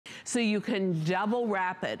So you can double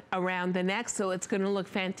wrap it around the neck, so it's gonna look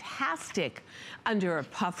fantastic under a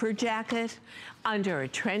puffer jacket, under a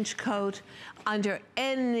trench coat, under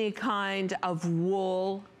any kind of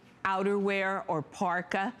wool outerwear or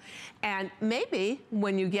parka. And maybe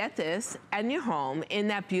when you get this and you're home in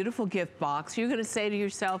that beautiful gift box, you're gonna say to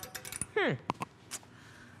yourself, I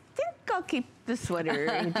think I'll keep the sweater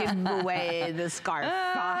and give away the scarf.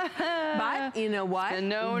 But you know what? It's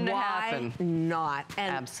known to happen. Why not?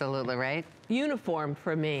 And absolutely, right? uniform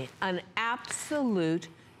for me, an absolute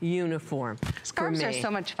uniform. Scarves are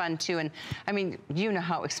so much fun too, and I mean, you know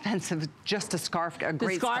how expensive just a scarf, a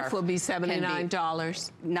great scarf. The scarf will be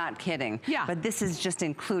 $79. Not kidding. Yeah. But this is just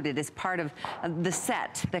included as part of the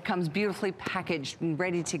set that comes beautifully packaged and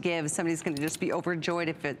ready to give. Somebody's going to just be overjoyed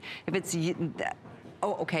if it's.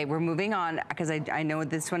 Oh, okay, we're moving on because I know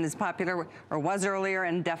this one is popular or was earlier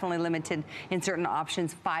and definitely limited in certain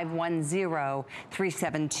options.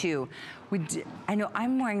 510372. I know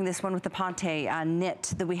I'm wearing this one with the Ponte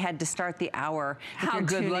knit that we had to start the hour. How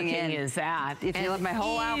good looking is that? If you love my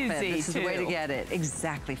whole outfit, this is the way to get it.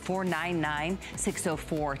 Exactly,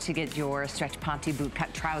 $499,604 to get your stretch Ponte boot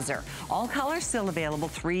cut trouser. All colors still available,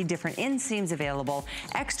 3 different inseams available,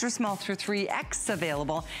 extra small through 3X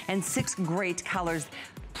available, and 6 great colors.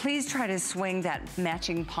 Please try to swing that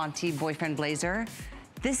matching Ponte boyfriend blazer.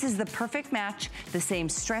 This is the perfect match, the same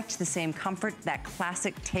stretch, the same comfort, that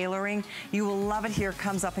classic tailoring. You will love it. Here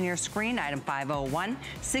comes up on your screen, item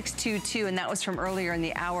 501622, and that was from earlier in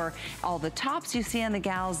the hour. All the tops you see on the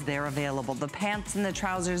gals, they're available. The pants and the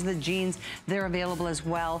trousers, the jeans, they're available as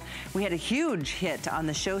well. We had a huge hit on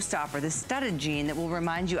the showstopper, the studded jean that will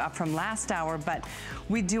remind you up from last hour, but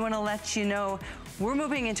we do want to let you know we're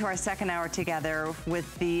moving into our second hour together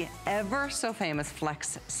with the ever so famous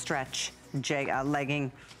Flex Stretch legging,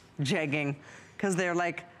 jegging, because they're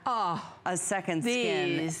like a second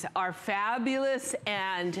skin. These are fabulous,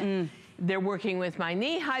 and they're working with my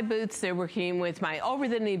knee-high boots, they're working with my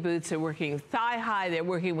over-the-knee boots, they're working thigh-high, they're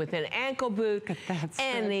working with an ankle boot.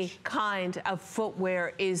 Any kind of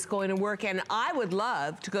footwear is going to work, and I would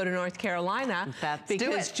love to go to North Carolina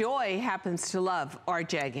because Joy happens to love our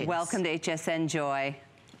jeggings. Welcome to HSN, Joy.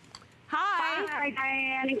 Hi. Hi,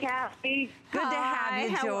 Diane and Kathy. Good to have you,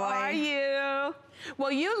 Joy. How are you?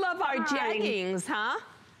 Well, you love our jeggings, huh?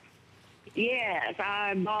 Yes,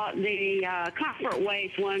 I bought the comfort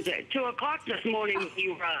waist ones at 2 o'clock this morning when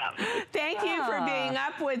you were up. Thank you for being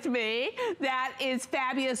up with me. That is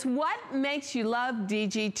fabulous. What makes you love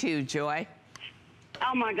DG2, Joy?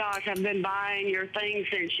 Oh my gosh, I've been buying your things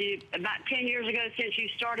since about 10 years ago since you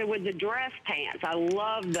started with the dress pants. I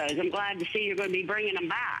love those. I'm glad to see you're going to be bringing them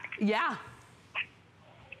back. Yeah.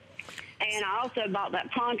 And I also bought that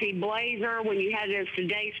Ponte blazer when you had this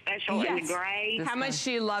Today special in the gray. How much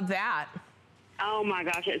do you love that? Oh my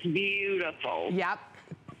gosh, it's beautiful. Yep.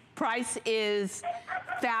 Price is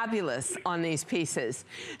fabulous on these pieces.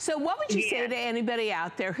 So what would you say to anybody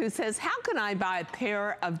out there who says, how can I buy a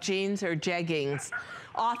pair of jeans or jeggings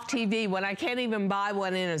off TV when I can't even buy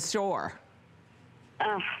one in a store?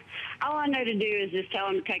 All I know to do is just tell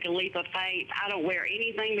them to take a leap of faith. I don't wear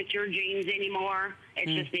anything but your jeans anymore.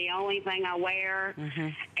 It's just the only thing I wear.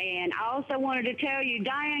 And I also wanted to tell you,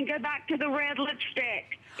 Diane, go back to the red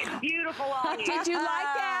lipstick. It's beautiful on you. Did you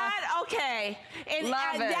like that? Okay. And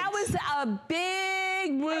Love it. That was a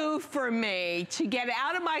big move for me to get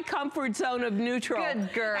out of my comfort zone of neutral.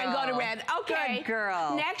 Good girl. And go to red. Okay. Good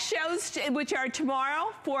girl. Next shows, which are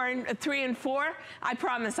tomorrow, 3 and 4, I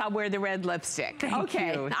promise I'll wear the red lipstick. Thank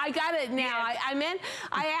you. I got it now.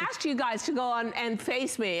 I asked you guys to go on and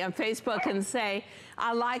face me on Facebook and say,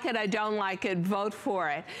 I like it, I don't like it, vote for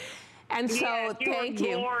it. And so, thank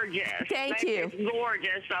you. Gorgeous. Thank you. It's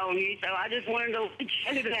gorgeous on you. So I just wanted to let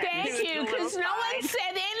you know that. Thank you, because no one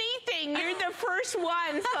said anything. You're the first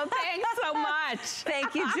one, so thanks so much.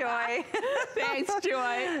 Thank you, Joy. Thanks,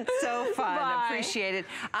 Joy. So fun. Bye. Appreciate it.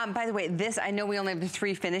 By the way, this, I know we only have the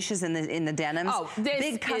 3 finishes in the denims. Oh, this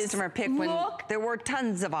big customer pick when there were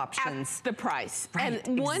tons of options. At the price. Right,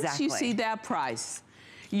 and once you exactly. see that price,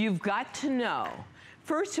 you've got to know,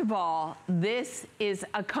 first of all, this is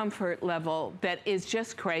a comfort level that is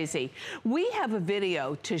just crazy. We have a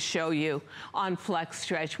video to show you on Flex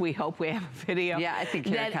Stretch. We hope we have a video. Yeah, I think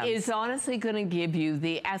here it that comes. is honestly going to give you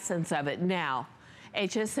the essence of it. Now,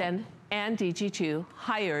 HSN and DG2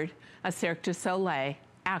 hired a Cirque du Soleil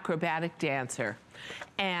acrobatic dancer.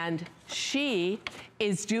 And she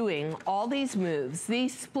is doing all these moves,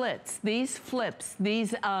 these splits, these flips,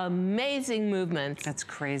 these amazing movements. That's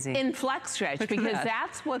crazy. In Flex Stretch, because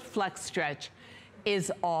that's what Flex Stretch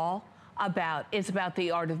is all about. It's about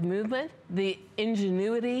the art of movement, the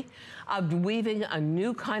ingenuity of weaving a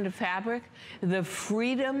new kind of fabric, the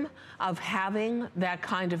freedom of having that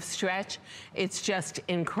kind of stretch, it's just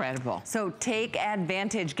incredible. So take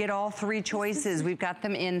advantage, get all three choices. We've got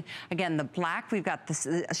them in, again, the black, we've got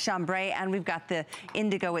the chambray, and we've got the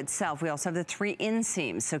indigo itself. We also have the 3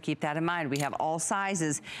 inseams, so keep that in mind. We have all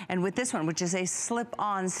sizes, and with this one, which is a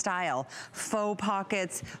slip-on style, faux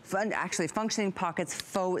pockets, actually functioning pockets,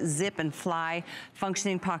 faux zip and fly,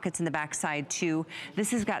 functioning pockets in the backside too.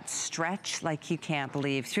 This has got stretch like you can't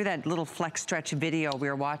believe. Through that little flex stretch video we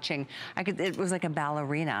were watching, it was like a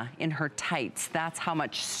ballerina in her tights. That's how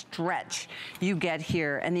much stretch you get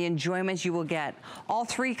here, and the enjoyment you will get. All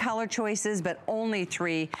 3 color choices, but only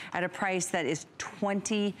 3 at a price that is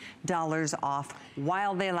 $20 off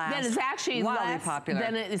while they last. That is actually less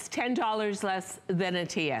than it is $10 less than a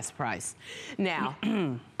TS price. Now,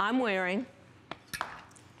 I'm wearing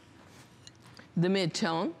the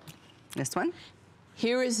mid-tone. This one.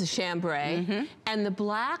 Here is the chambray, and the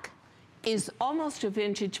black is almost a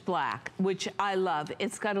vintage black, which I love.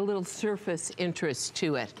 It's got a little surface interest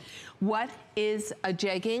to it. What is a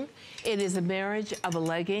jegging? It is a marriage of a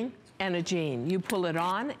legging and a jean. You pull it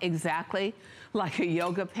on exactly like a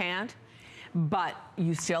yoga pant, but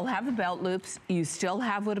you still have the belt loops. You still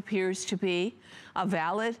have what appears to be a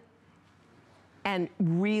valid and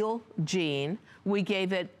real jean. We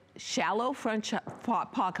gave it shallow front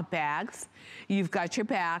pocket bags. You've got your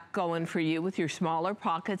back going for you with your smaller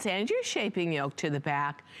pockets and your shaping yoke to the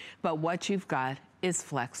back. But what you've got is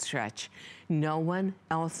flex stretch. No one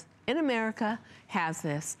else in America has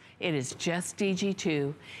this. It is just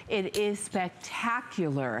DG2. It is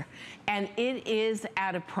spectacular. And it is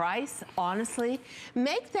at a price, honestly,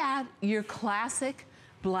 make that your classic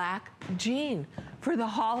black jean for the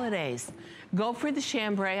holidays. Go for the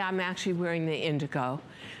chambray. I'm actually wearing the indigo.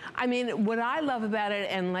 I mean, what I love about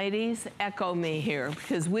it, and ladies, echo me here,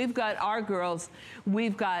 because we've got our girls,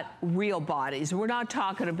 we've got real bodies. We're not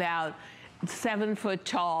talking about 7 foot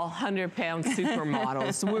tall, 100-pound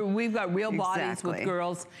supermodels. We've got real bodies with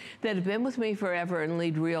girls that have been with me forever and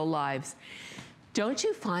lead real lives. Don't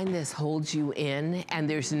you find this holds you in and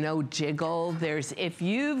there's no jiggle? If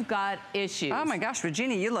you've got issues. Oh my gosh,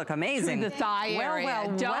 Regina, you look amazing. The thigh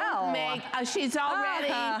area. Don't make, she's already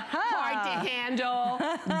hard to handle.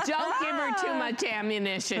 Don't give her too much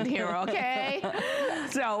ammunition here, okay?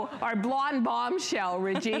 So our blonde bombshell,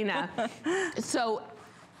 Regina. So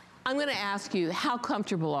I'm gonna ask you, how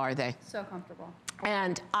comfortable are they? So comfortable.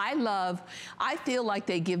 And I feel like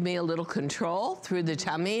they give me a little control through the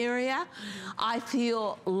tummy area. I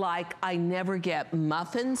feel like I never get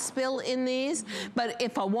muffin spill in these, but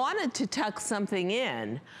if I wanted to tuck something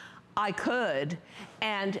in, I could.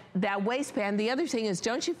 And that waistband, the other thing is,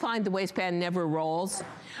 don't you find the waistband never rolls,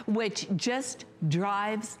 which just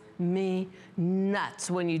drives me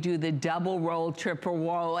nuts when you do the double roll, triple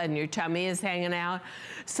roll, and your tummy is hanging out.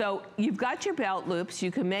 So you've got your belt loops.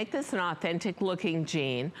 You can make this an authentic looking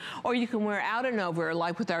jean, or you can wear out and over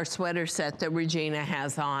like with our sweater set that Regina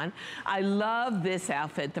has on. I love this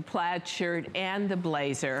outfit, the plaid shirt and the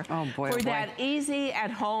blazer. Oh boy, for that easy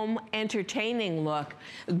at home entertaining look,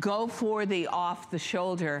 go for the off the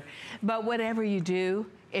shoulder. But whatever you do,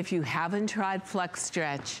 if you haven't tried flex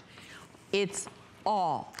stretch, it's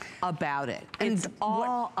all about it. It's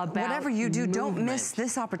all about whatever you do, movement. don't miss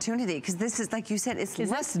this opportunity, because this is, like you said, it's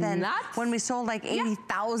less than nuts? When we sold like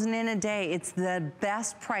 80,000 in a day. It's the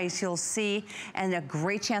best price you'll see, and a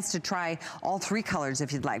great chance to try all 3 colors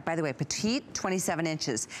if you'd like. By the way, petite, 27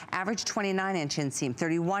 inches, average 29-inch inseam,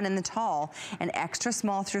 31 in the tall, and extra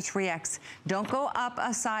small through 3X. Don't go up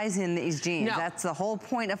a size in these jeans. No. That's the whole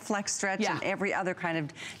point of flex stretch and every other kind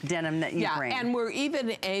of denim that you bring. And we're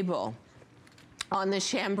even able, on the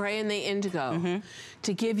chambray and the indigo,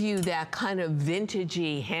 to give you that kind of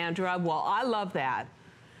vintagey hand rub. Well, I love that,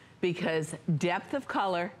 because depth of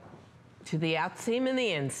color to the outseam and the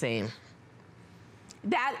inseam.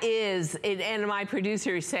 That is, and my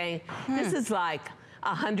producer is saying, this is like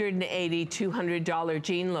 $180, $200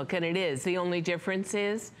 jean look, and it is. The only difference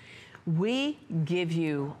is, we give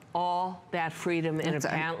you all that freedom in a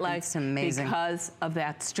pant leg because of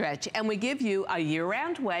that stretch. And we give you a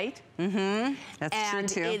year-round weight. That's true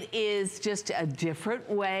too. And it is just a different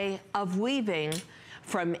way of weaving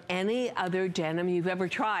from any other denim you've ever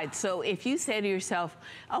tried. So if you say to yourself,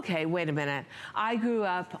 okay, wait a minute, I grew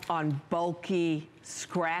up on bulky,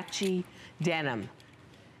 scratchy denim.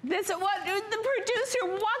 This is what the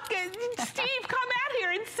producer, Steve, come out here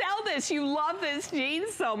and sell this. You love this jean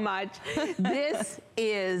so much. This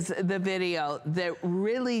is the video that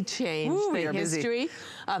really changed the history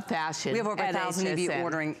of fashion. We have over 1,000 of you HSN.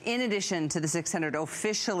 ordering, in addition to the 600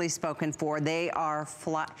 officially spoken for. They are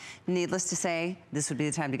needless to say, this would be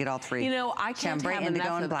the time to get all three. You know, I can't Chambray, have indigo,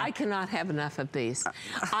 enough and of, black. I cannot have enough of these.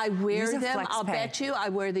 I wear them, I'll bet you, I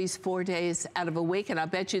wear these 4 days out of a week, and I'll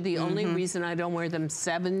bet you the only reason I don't wear them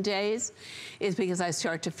 7 days is because I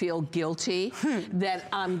start to feel guilty that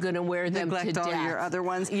I'm gonna wear them to death. Neglect all your other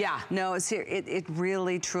ones. Yeah. No, it's here. It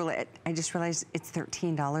really, truly. I just realized it's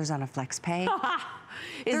 $13 on a flex pay.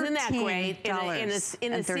 Isn't that great?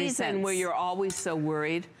 In a season where you're always so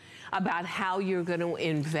worried about how you're going to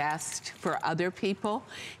invest for other people,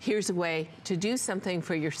 here's a way to do something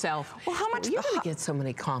for yourself. Well, how much? You're going to get so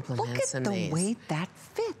many compliments in Look at these. the way that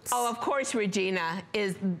fits. Oh, of course, Regina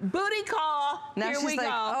is booty call. Now Here she's we like,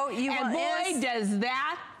 go. oh, you and want boy, does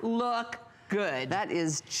that look good. That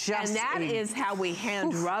is just And that is how we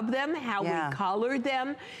hand rub them, how we colored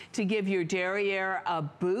them to give your derriere a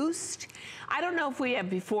boost. I don't know if we have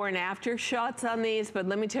before and after shots on these, but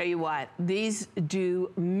let me tell you what, these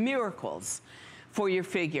do miracles for your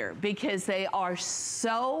figure because they are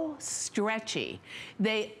so stretchy.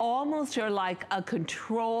 They almost are like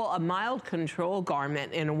a mild control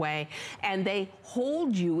garment in a way, and they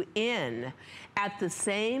hold you in at the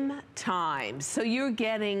same time. So you're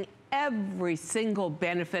getting every single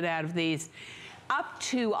benefit out of these, up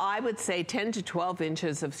to, I would say, 10 to 12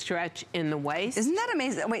 inches of stretch in the waist. Isn't that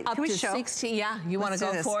amazing? Wait, up can we to show? 16, yeah, you want to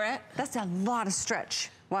go for it? That's a lot of stretch.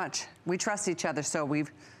 Watch, we trust each other, so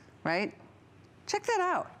we've, right? Check that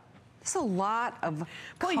out. It's a lot of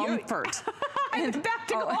comfort. I'm about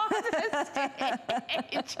to go off the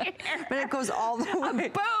stage here. But it goes all the way.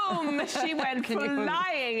 Boom! She went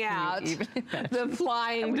flying out. The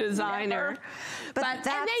flying designer. And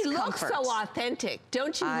they look so authentic.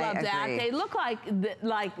 Don't you love that? They look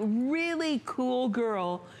like really cool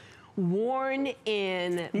girl worn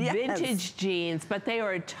in vintage jeans, but they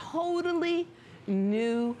are totally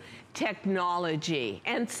new technology.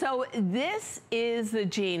 And so this is the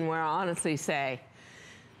jean where I honestly say,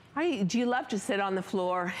 do you love to sit on the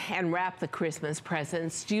floor and wrap the Christmas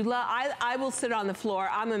presents? Do you love? I will sit on the floor.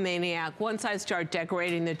 I'm a maniac. Once I start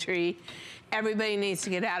decorating the tree, everybody needs to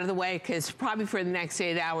get out of the way because probably for the next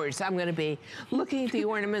 8 hours, I'm going to be looking at the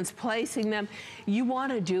ornaments, placing them. You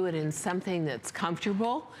want to do it in something that's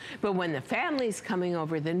comfortable, but when the family's coming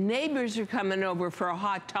over, the neighbors are coming over for a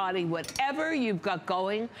hot toddy, whatever you've got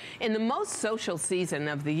going in the most social season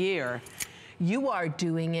of the year, you are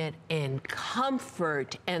doing it in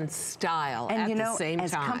comfort and style at the same time.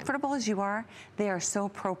 As comfortable as you are, they are so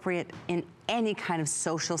appropriate in any kind of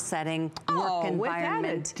social setting, work environment. Without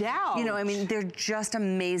a doubt. You know, I mean, they're just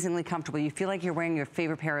amazingly comfortable. You feel like you're wearing your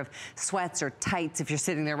favorite pair of sweats or tights if you're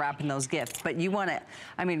sitting there wrapping those gifts. But you want to,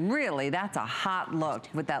 I mean, really, that's a hot look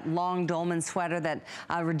with that long dolman sweater that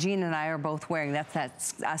Regina and I are both wearing. That's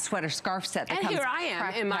that sweater scarf set that comes here I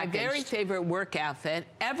am in my very favorite work outfit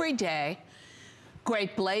every day.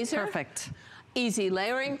 Great blazer. Perfect. Easy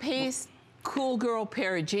layering piece, cool girl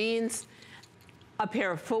pair of jeans, a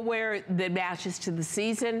pair of footwear that matches to the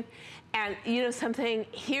season. And you know something?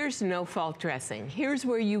 Here's no fault dressing. Here's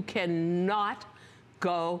where you cannot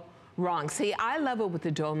go wrong. See, I love it with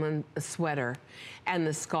the dolman sweater and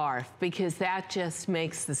the scarf because that just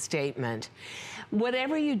makes the statement.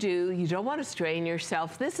 Whatever you do, you don't want to strain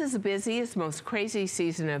yourself. This is the busiest, most crazy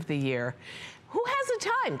season of the year. Who has the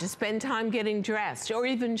time to spend time getting dressed or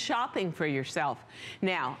even shopping for yourself?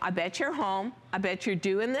 Now, I bet you're home. I bet you're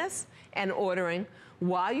doing this and ordering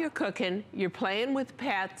while you're cooking, you're playing with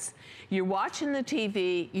pets, you're watching the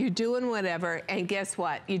TV, you're doing whatever, and guess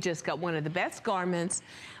what? You just got one of the best garments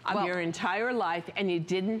of your entire life, and you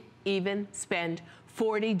didn't even spend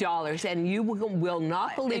 $40, and you will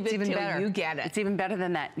not believe it till you get it. It's even better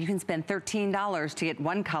than that. You can spend $13 to get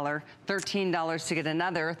one color, $13 to get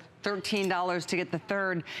another, $13 to get the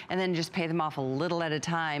third, and then just pay them off a little at a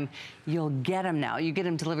time. You'll get them now. You get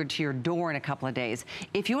them delivered to your door in a couple of days.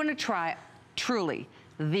 If you want to try truly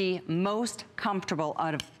the most comfortable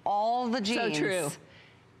out of all the jeans, so true.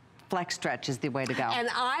 Flex Stretch is the way to go. And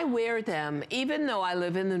I wear them, even though I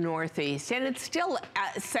live in the Northeast, and it's still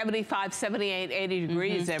 75, 78, 80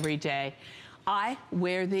 degrees every day. I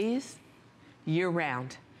wear these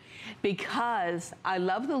year-round because I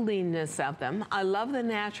love the leanness of them. I love the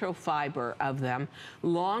natural fiber of them,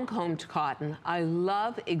 long-combed cotton. I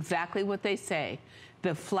love exactly what they say,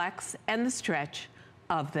 the flex and the stretch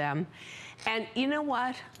of them. And you know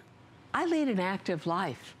what? I lead an active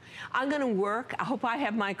life. I'm gonna work. I hope I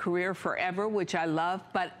have my career forever, which I love,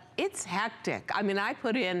 but it's hectic. I mean, I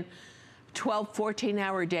put in 12,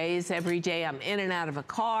 14-hour days every day. I'm in and out of a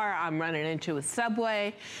car. I'm running into a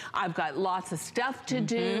subway. I've got lots of stuff to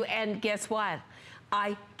do. And guess what?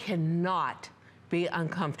 I cannot be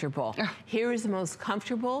uncomfortable. Here is the most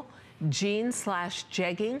comfortable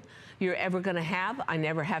jean/jegging you're ever gonna have. I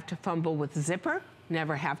never have to fumble with zipper,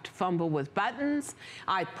 never have to fumble with buttons.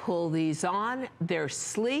 I pull these on, they're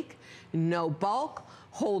sleek, no bulk,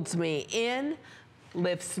 holds me in,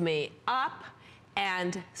 lifts me up,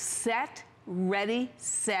 and set, ready,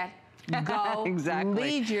 set, go. Exactly.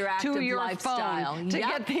 Lead your active to your lifestyle. Phone to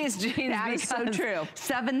get these jeans. That is so true.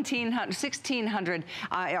 1,700, 1,600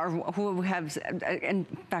 are who have, in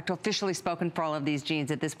fact, officially spoken for all of these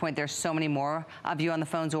jeans. At this point, there's so many more of you on the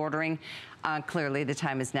phones ordering. Clearly, the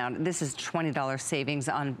time is now. This is $20 savings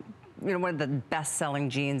on, you know, one of the best-selling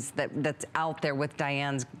jeans that's out there with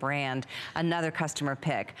Diane's brand. Another customer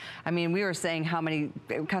pick. I mean, we were saying how many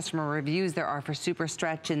customer reviews there are for Super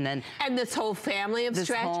Stretch, and then... And this whole family of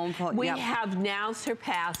Stretch. We have now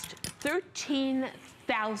surpassed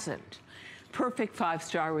 13,000 perfect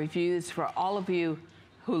 5-star reviews for all of you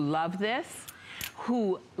who love this,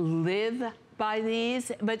 who live by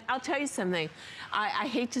these. But I'll tell you something. I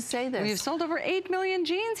hate to say this. We've sold over 8 million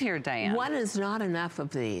jeans here, Diane. One is not enough of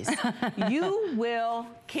these. You will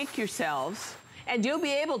kick yourselves, and you'll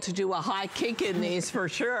be able to do a high kick in these for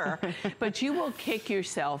sure, but you will kick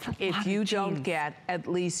yourself if you don't get at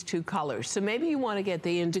least 2 colors. So maybe you want to get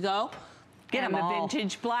the indigo, get and them the all.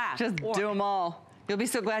 vintage black. Just do them all. You'll be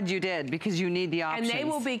so glad you did, because you need the options. And they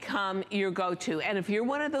will become your go-to. And if you're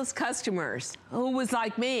one of those customers who was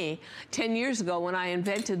like me 10 years ago when I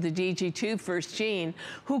invented the DG2 first jean,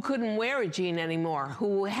 who couldn't wear a jean anymore,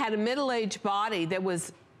 who had a middle-aged body that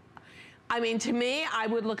was, I mean, to me, I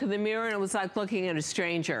would look in the mirror and it was like looking at a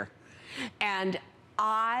stranger. And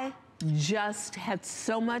I just had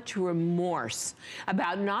so much remorse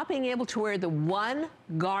about not being able to wear the one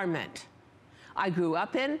garment I grew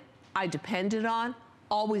up in, I depended on,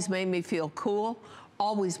 always made me feel cool,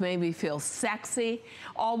 always made me feel sexy,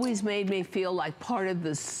 always made me feel like part of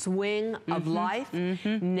the swing of life.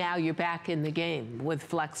 Now you're back in the game with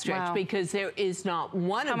Flex Stretch, because there is not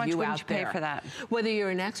one of you out there, pay for that? Whether you're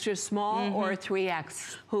an extra small or a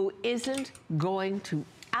 3X, who isn't going to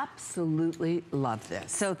absolutely love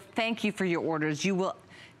this. So thank you for your orders. You will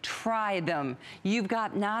try them. You've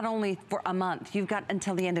got not only for a month, you've got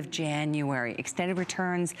until the end of January. Extended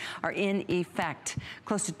returns are in effect.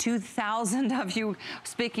 Close to 2,000 of you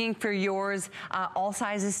speaking for yours. All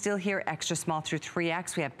sizes still here, extra small through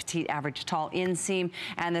 3X. We have petite, average, tall, inseam,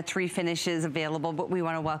 and the 3 finishes available. But we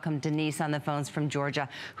want to welcome Denise on the phones from Georgia,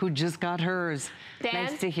 who just got hers.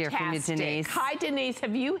 Nice to hear from you, Denise. Hi, Denise.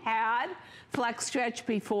 Have you had Flex Stretch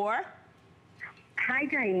before? Hi,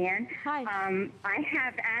 Diane. Hi. I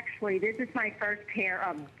have actually, this is my first pair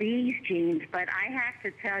of these jeans, but I have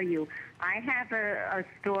to tell you, I have a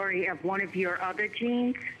story of one of your other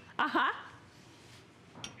jeans.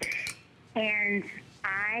 And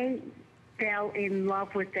I fell in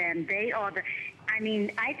love with them. They are the, I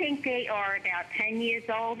mean, I think they are about 10 years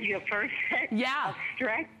old, your first set of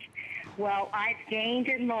Stretch. Well, I've gained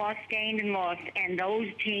and lost, and those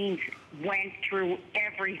jeans went through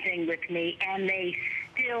everything with me, and they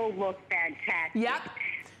still look fantastic. Yep.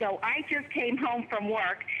 So I just came home from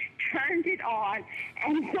work, turned it on,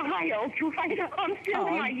 and dialed right up. I'm still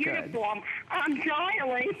in my uniform. I'm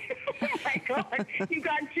dialing. Oh, my God. You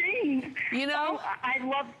got jeans. You know? Oh, I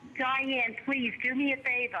love, Diane, please do me a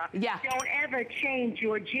favor. Yeah. Don't ever change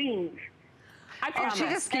your jeans. I promise. She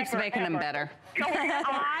just keeps making them better.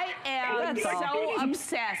 I am so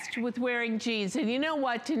obsessed with wearing jeans. And you know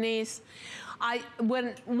what, Denise?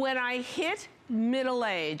 When I hit middle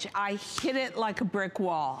age, I hit it like a brick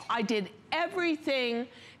wall. I did everything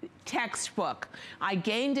textbook. I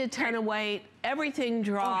gained a ton of weight, everything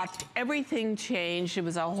dropped, everything changed. It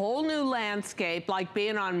was a whole new landscape, like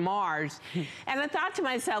being on Mars. And I thought to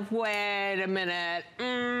myself, wait a minute,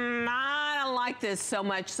 I don't like this so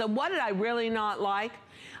much. So what did I really not like?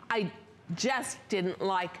 I just didn't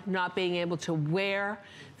like not being able to wear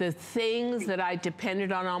the things that I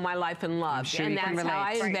depended on all my life and loved. And that's how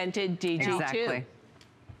I invented DG2. Exactly.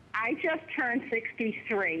 I just turned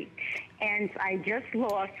 63, and I just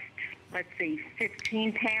lost, let's see,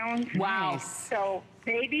 15 pounds. Wow. So,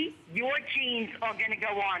 baby, your jeans are going to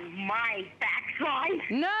go on my backside.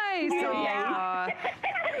 Nice. Oh, yeah.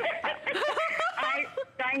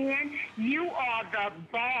 Diane, you are the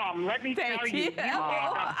bomb. Let me tell you, you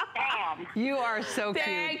are the bomb. You are so cute.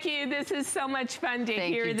 Thank you. This is so much fun to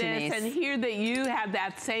hear this and hear that you have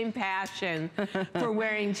that same passion for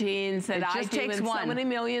wearing jeans that I do and so many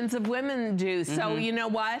millions of women do. So you know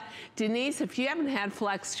what, Denise, if you haven't had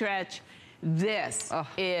Flex Stretch, This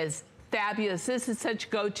is fabulous. This is such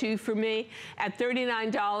go-to for me. At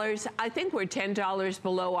 $39, I think we're $10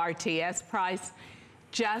 below our TS price.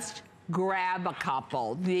 Just grab a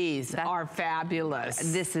couple. These are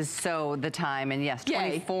fabulous. This is so the time, and yes,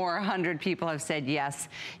 2,400 people have said yes.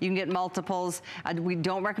 You can get multiples. We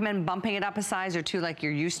don't recommend bumping it up a size or two like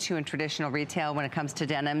you're used to in traditional retail when it comes to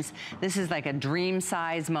denims. This is like a dream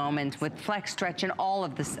size moment with flex, stretch, and all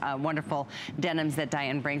of this wonderful denims that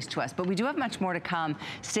Diane brings to us. But we do have much more to come.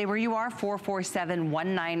 Stay where you are,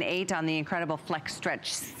 447-198 on the incredible flex,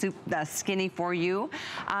 stretch, skinny for you.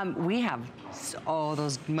 We have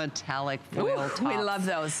those metallic foil tops. We love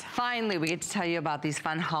those. Finally, we get to tell you about these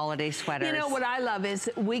fun holiday sweaters. You know what I love is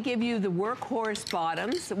we give you the workhorse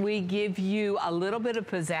bottoms, we give you a little bit of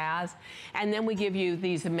pizzazz, and then we give you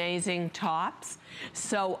these amazing tops.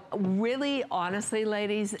 So really, honestly,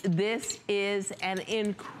 ladies, this is an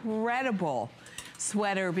incredible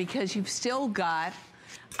sweater because you've still got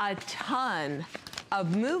a ton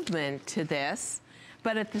of movement to this,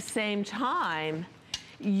 but at the same time,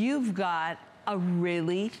 you've got a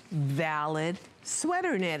really valid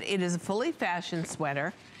sweater knit. It is a fully fashioned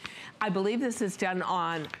sweater. I believe this is done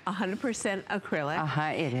on 100%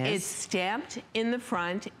 acrylic. It is. It's stamped in the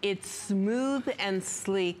front. It's smooth and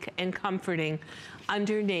sleek and comforting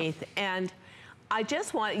underneath. And I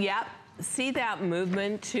just want, see that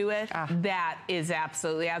movement to it? That is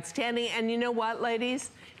absolutely outstanding. And you know what,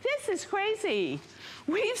 ladies? This is crazy.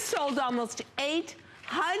 We've sold almost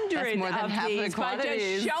 800 of these by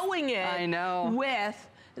just showing it. I know. With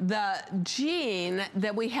the jean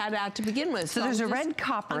that we had out to begin with. So there's a red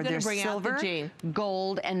copper, there's silver,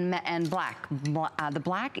 gold, and black. The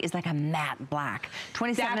black is like a matte black.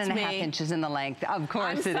 27.5 inches in the length. Of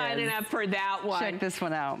course it is. I'm signing up for that one. Check this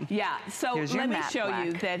one out. Yeah, so let me show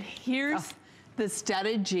you that here's the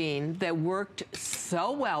studded jean that worked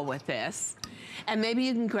so well with this. And maybe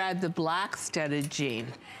you can grab the black studded jean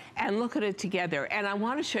and look at it together. And I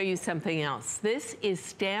want to show you something else. This is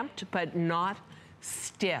stamped but not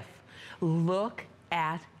stiff. Look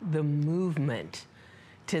at the movement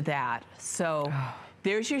to that. So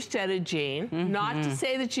there's your studded jean. Not to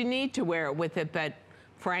say that you need to wear it with it, but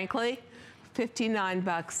frankly, 59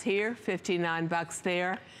 bucks here, 59 bucks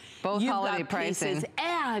there. Both holiday pricing.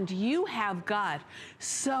 And you have got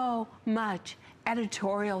so much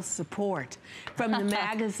editorial support from the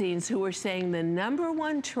magazines who are saying the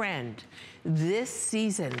 #1 trend this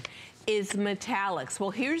season is metallics. Well,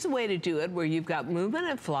 here's a way to do it where you've got movement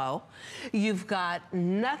and flow. You've got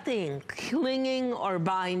nothing clinging or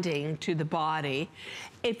binding to the body.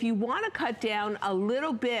 If you want to cut down a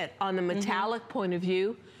little bit on the metallic point of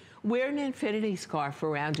view, wear an infinity scarf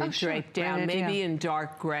around it, draped down, maybe in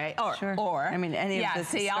dark gray, or I mean, any of the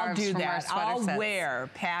see, I'll do that. I'll wear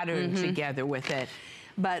pattern together with it.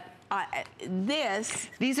 But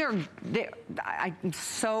these are, I'm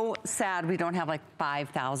so sad we don't have like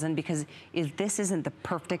 5,000 because if this isn't the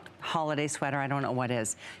perfect holiday sweater, I don't know what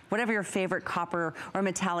is. Whatever your favorite copper or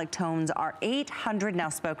metallic tones are, 800 now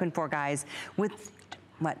spoken for, guys, with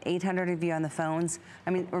what, 800 of you on the phones?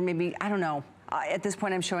 I mean, or maybe, I don't know. At this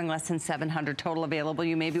point, I'm showing less than 700 total available.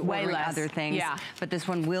 You may be ordering other things, but this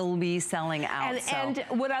one will be selling out. And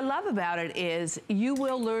what I love about it is you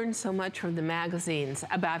will learn so much from the magazines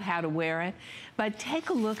about how to wear it, but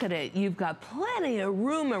take a look at it. You've got plenty of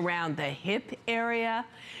room around the hip area.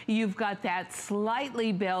 You've got that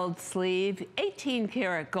slightly belled sleeve, 18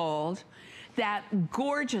 karat gold, that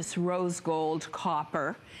gorgeous rose gold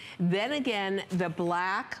copper. Then again, the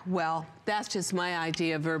black, well, that's just my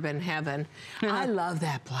idea of urban heaven. I love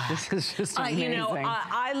that black. This is just amazing. You know,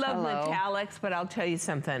 I love metallics, but I'll tell you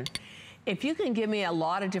something. If you can give me a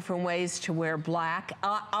lot of different ways to wear black,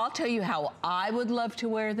 I'll tell you how I would love to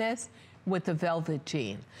wear this. With the velvet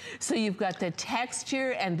jean. So you've got the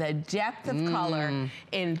texture and the depth of color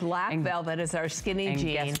in black velvet as our skinny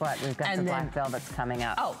jean. And guess what? We've got the black velvets coming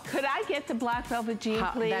up. Oh, could I get the black velvet jean,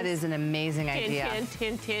 please? That is an amazing idea.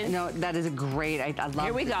 Tin. No, that is a great, I love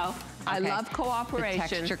Here we go. I love cooperation. The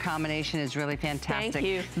texture combination is really fantastic. Thank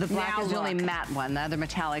you. The black is the only matte one. The other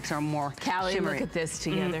metallics are more Callie, shimmery. look at this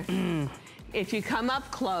together. If you come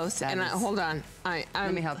up close, hold on.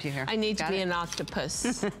 Let me help you here. I need to be an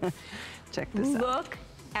octopus. Check this out. Look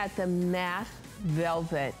at the matte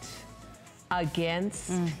velvet against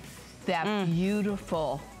that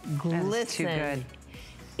beautiful glisten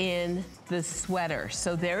in the sweater.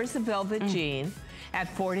 So there's the velvet jean at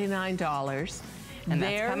 $49. And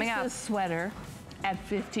that's coming up. There's the sweater at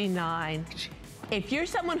 $59. If you're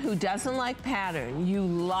someone who doesn't like pattern, you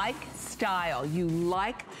like style, you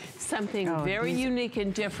like something very unique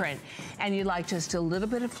and different, and you like just a little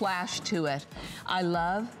bit of flash to it, I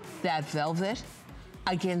love that velvet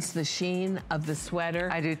against the sheen of the sweater.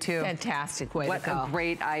 I do too. Fantastic way to go. What a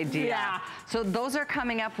great idea. Yeah. So those are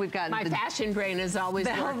coming up. We've got my fashion brain is always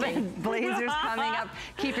working. Blazers coming up.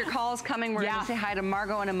 Keep your calls coming. We're going to say hi to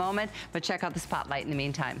Margot in a moment, but check out the spotlight in the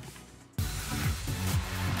meantime.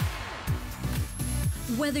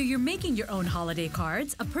 Whether you're making your own holiday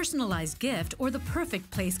cards, a personalized gift, or the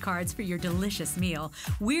perfect place cards for your delicious meal,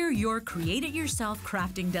 we're your create-it-yourself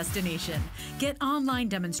crafting destination. Get online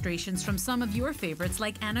demonstrations from some of your favorites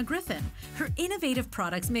like Anna Griffin. Her innovative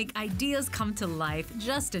products make ideas come to life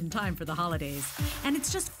just in time for the holidays. And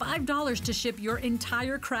it's just $5 to ship your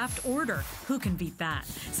entire craft order. Who can beat that?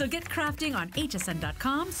 So get crafting on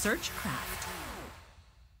hsn.com, search craft.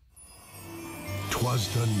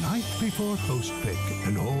 'Twas the night before host pick,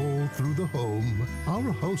 and all through the home,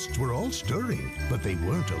 our hosts were all stirring, but they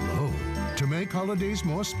weren't alone. To make holidays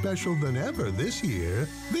more special than ever this year,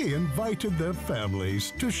 they invited their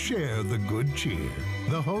families to share the good cheer.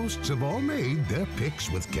 The hosts have all made their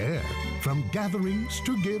picks with care. From gatherings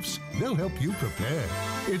to gifts, they'll help you prepare.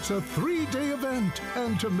 It's a 3-day event,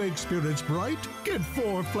 and to make spirits bright, get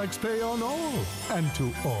 4 FlexPay on all, and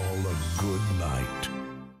to all a good night.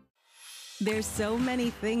 There's so many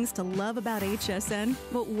things to love about HSN,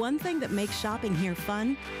 but one thing that makes shopping here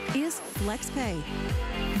fun is FlexPay.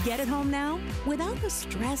 Get it home now without the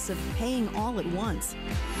stress of paying all at once.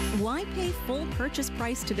 Why pay full purchase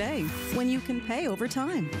price today when you can pay over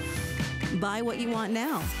time? Buy what you want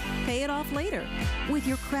now, pay it off later with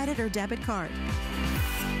your credit or debit card.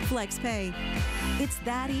 FlexPay. It's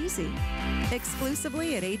that easy.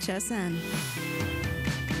 Exclusively at HSN.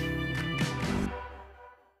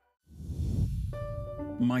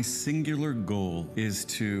 My singular goal is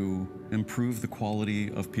to improve the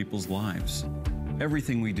quality of people's lives.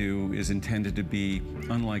 Everything we do is intended to be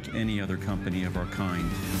unlike any other company of our kind.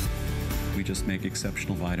 We just make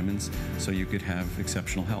exceptional vitamins so you could have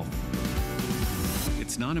exceptional health.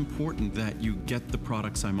 It's not important that you get the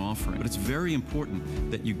products I'm offering, but it's very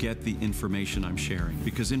important that you get the information I'm sharing,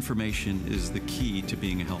 because information is the key to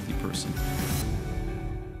being a healthy person.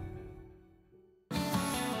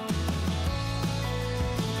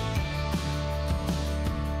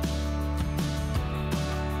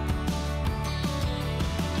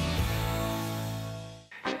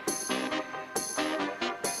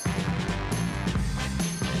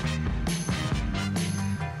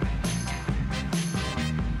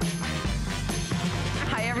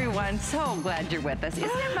 So glad you're with us. Isn't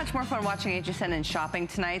it much more fun watching HSN and shopping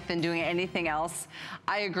tonight than doing anything else?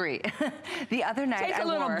 I agree. The other night Take a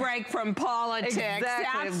little break from politics.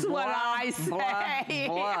 Exactly. That's what I say.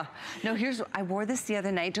 Blah, blah. No, I wore this the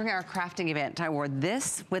other night during our crafting event. I wore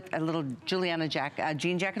this with a little Juliana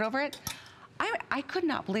jean jacket over it. I could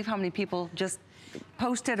not believe how many people just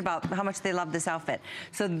posted about how much they love this outfit.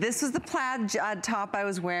 So this was the plaid top I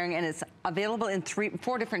was wearing, and it's available in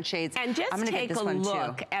 4 different shades. And just take a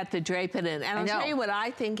look at the drape in it. And I'll tell you what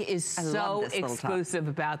I think is so exclusive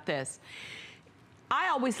about this. I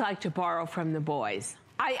always like to borrow from the boys.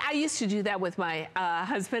 I used to do that with my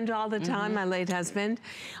husband all the time, my late husband.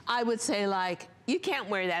 I would say, like, you can't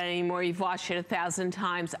wear that anymore. You've washed it 1,000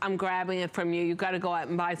 times. I'm grabbing it from you. You've got to go out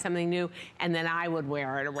and buy something new. And then I would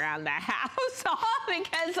wear it around the house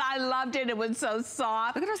because I loved it. It was so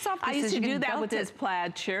soft. Look at how soft this is. I used to do that with his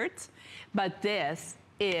plaid shirts. But this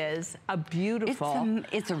is a beautiful,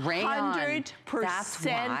 it's a rayon.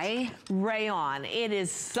 100% rayon. It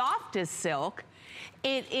is soft as silk.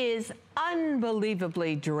 It is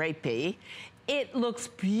unbelievably drapey. It looks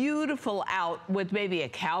beautiful out with maybe a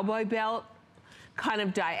cowboy belt kind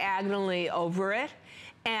of diagonally over it.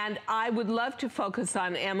 And I would love to focus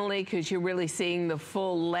on Emily because you're really seeing the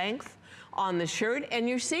full length on the shirt, and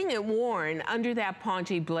you're seeing it worn under that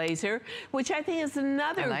Ponte blazer, which I think is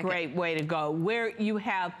another great way to go, where you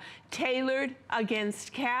have tailored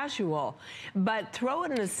against casual. But throw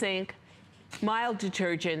it in the sink, mild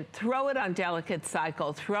detergent, throw it on delicate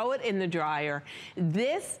cycle, throw it in the dryer.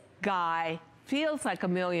 This guy feels like $1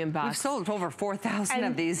 million. We've sold over 4,000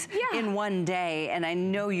 of these in one day, and I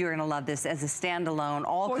know you're gonna love this as a standalone.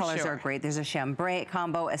 All colors are great. There's a chambray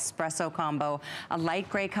combo, espresso combo, a light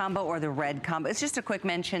gray combo, or the red combo. It's just a quick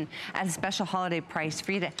mention at a special holiday price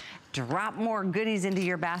for you to drop more goodies into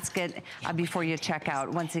your basket before you check out.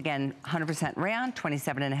 Once again, 100% rayon,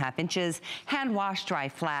 27.5 inches, hand wash, dry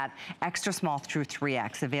flat, extra small through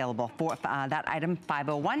 3X available for that item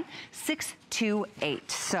 501-628.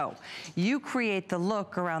 So you create the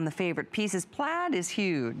look around the favorite pieces. Plaid is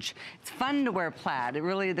huge. It's fun to wear plaid. It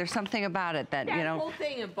really, there's something about it that, you know. That whole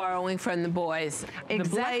thing of borrowing from the boys. Exactly. The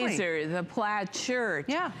blazer, the plaid shirt.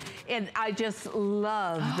 Yeah. And I just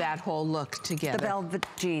love that whole look together. The velvet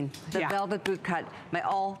jean, the velvet boot cut, my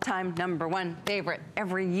all-time #1 favorite.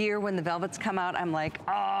 Every year when the velvets come out, I'm like,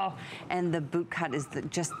 oh, and the boot cut is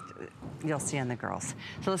just, you'll see on the girls.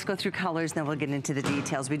 So let's go through colors, then we'll get into the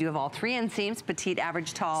details. We do have all 3 inseams, petite,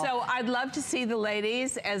 average, tall. So I'd love to see the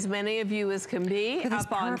ladies, as many of you as can be,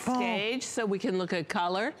 up on stage so we can look at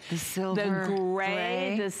color. The silver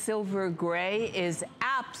gray. The silver gray is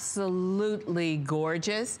absolutely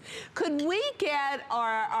gorgeous. Could we get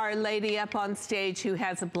our lady up on stage who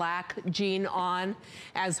has a black jean on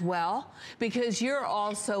as well? Because you're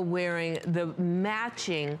also wearing the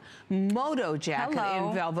matching moto jacket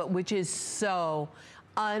in velvet, which is so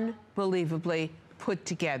unbelievably put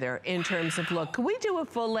together in terms of look. Could we do a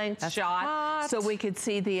full-length shot so we could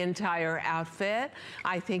see the entire outfit?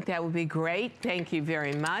 I think that would be great. Thank you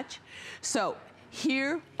very much. So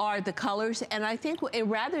here are the colors, and I think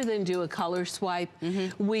rather than do a color swipe,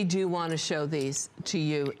 we do want to show these to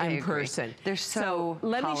you in person. They're so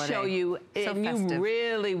let me show you, so and festive. you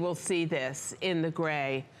really will see this in the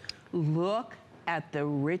gray. Look at the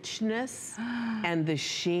richness and the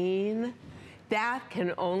sheen. That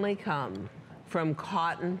can only come from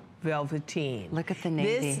cotton velveteen. Look at the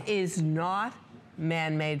navy. This is not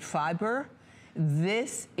man-made fiber.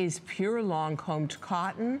 This is pure long-combed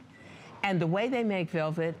cotton. And the way they make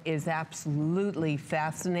velvet is absolutely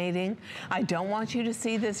fascinating. I don't want you to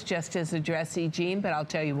see this just as a dressy jean, but I'll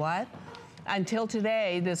tell you what, until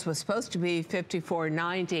today, this was supposed to be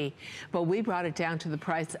 $54.90, but we brought it down to the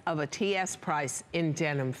price of a TS price in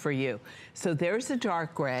denim for you. So there's a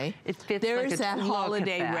dark gray. It fits there's like that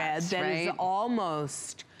holiday red that right? is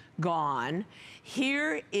almost gone.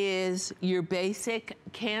 Here is your basic,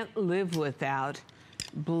 can't live without,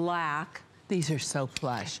 black. These are so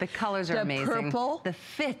plush. The colors are amazing. The purple. The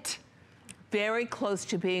fit. Very close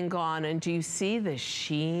to being gone. And do you see the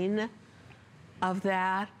sheen of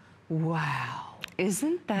that? Wow.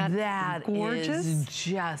 Isn't that gorgeous? Is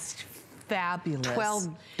just fabulous.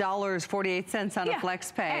 $12.48 on a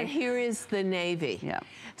flex pay. And here is the navy. Yeah.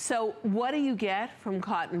 So what do you get from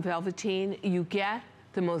cotton velveteen? You get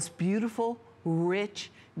the most beautiful,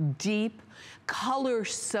 rich, deep, color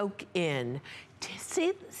soak in.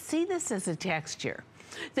 See this as a texture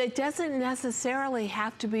that doesn't necessarily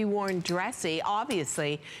have to be worn dressy.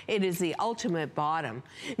 Obviously, it is the ultimate bottom.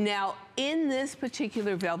 Now, in this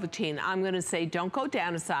particular velveteen, I'm gonna say don't go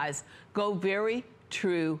down a size, go very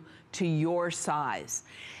true to your size.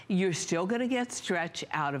 You're still gonna get stretch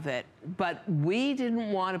out of it, but we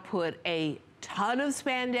didn't wanna put a ton of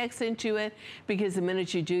spandex into it because the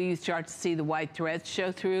minute you do, you start to see the white threads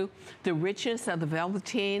show through. The richness of the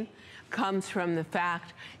velveteen comes from the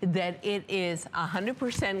fact that it is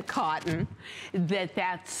 100% cotton,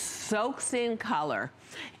 that soaks in color.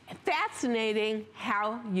 Fascinating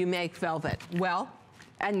how you make velvet. Well,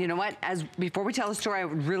 and you know what? Before we tell the story, I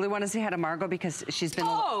really want to say hi to Margot because she's been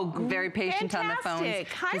very patient on the phone.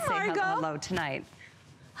 Hi, Margot. Say hello tonight.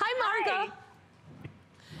 Hi, Margot.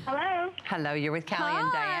 Hello. Hello, you're with Callie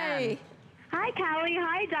and Diane. Hi, Callie.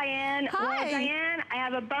 Hi, Diane. Hi. Well, Diane, I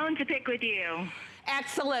have a bone to pick with you.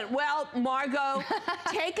 Excellent. Well, Margot,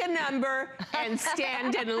 take a number and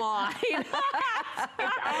stand in line. It's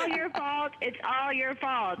all your fault. It's all your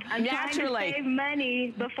fault. I'm trying to save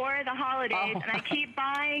money before the holidays, and I keep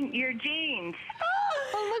buying your jeans.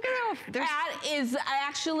 Oh, look at that. That is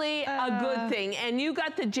actually a good thing. And you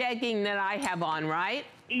got the jegging that I have on, right?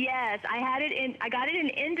 Yes, I got it in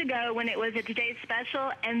indigo when it was a today's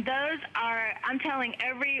special, and those are, I'm telling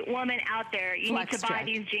every woman out there, you need to buy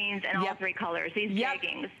these jeans in all three colors, these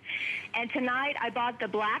jeggings. And tonight I bought the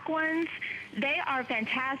black ones. They are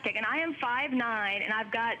fantastic, and I am 5'9", and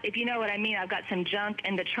I've got, if you know what I mean, I've got some junk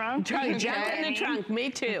in the trunk. Junk in the trunk, me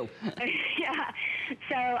too. Yeah,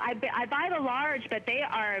 so I buy the large, but they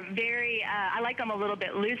are very, I like them a little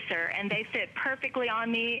bit looser, and they fit perfectly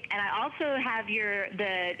on me. And I also have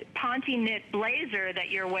the Ponte knit blazer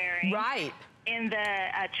that you're wearing. Right. in the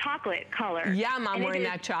chocolate color. Yeah, I'm wearing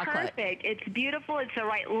that chocolate. Perfect. It's beautiful. It's the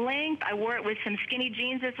right length. I wore it with some skinny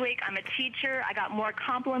jeans this week. I'm a teacher. I got more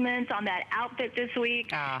compliments on that outfit this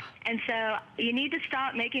week. And so you need to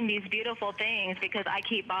stop making these beautiful things because I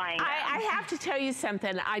keep buying them. I have to tell you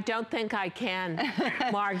something. I don't think I can,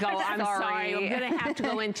 Margot. I'm sorry. I'm going to have to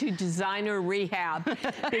go into designer rehab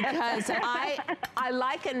because I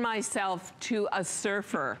liken myself to a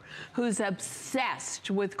surfer who's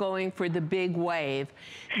obsessed with going for the big wave.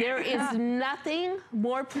 There is nothing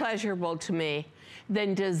more pleasurable to me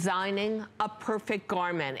than designing a perfect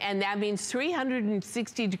garment. And that means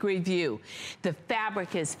 360-degree view. The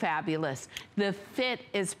fabric is fabulous. The fit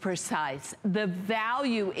is precise. The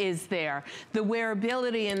value is there. The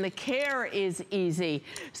wearability and the care is easy.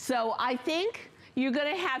 So I think you're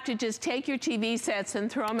going to have to just take your TV sets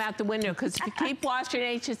and throw them out the window because if you keep watching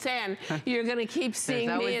HSN, you're going to keep seeing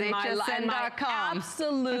me in my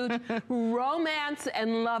absolute romance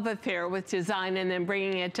and love affair with design and then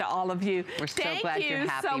bringing it to all of you. We're so glad you're happy,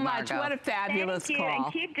 Thank you so much. Margot. What a fabulous call. call.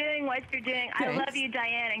 And keep doing what you're doing. Thanks. I love you,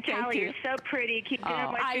 Diane and Callie. You're so pretty. Keep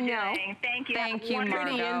doing what you're doing. Thank you. Thank you, Margot.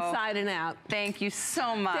 Pretty inside and out. Thank you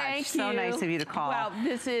so much. Thank so you. nice of you to call. Well,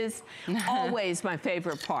 this is always my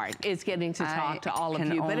favorite part, is getting to talk to all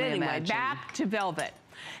of you. But anyway, back to velvet.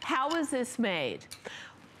 How is this made?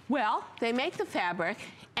 Well, they make the fabric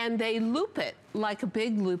and they loop it like a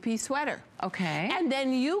big loopy sweater. Okay. And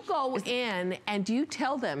then you go in and you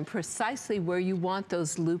tell them precisely where you want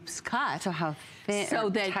those loops cut. So how thin so or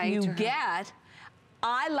that tight you or get,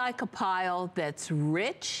 I like a pile that's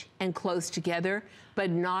rich and close together, but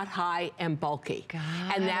not high and bulky.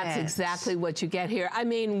 And that's exactly what you get here. I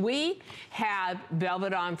mean, we had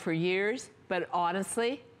velvet on for years, but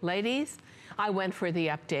honestly, ladies, I went for the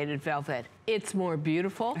updated velvet. It's more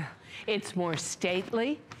beautiful. It's more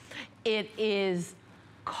stately. It is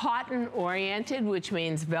cotton oriented, which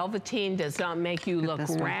means velveteen does not make you look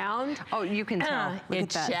round. Oh, you can tell.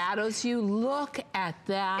 It shadows you. Look at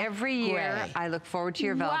that. Every year, I look forward to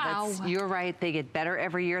your velvets. Wow. You're right. They get better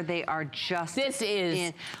every year. They are just This is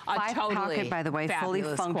in a five totally pocket, by the way, fully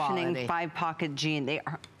functioning quality. 5-pocket jean. They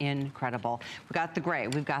are incredible. We've got the gray.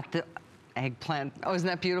 We've got the eggplant. Oh, isn't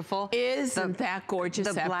that beautiful? Isn't that gorgeous?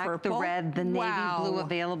 The that black, purple? the red, the navy blue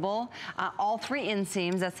available. All 3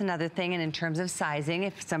 inseams, that's another thing. And in terms of sizing,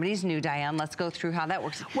 if somebody's new, Diane, let's go through how that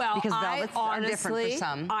works. Well, because velvets are different for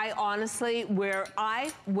some. I honestly, where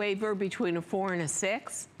I waver between a 4 and a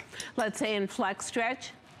 6, let's say in flex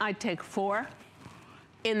stretch, I'd take 4.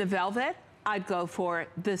 In the velvet, I'd go for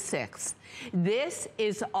the 6. This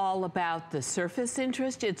is all about the surface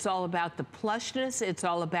interest. It's all about the plushness. It's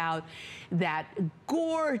all about that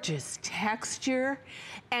gorgeous texture.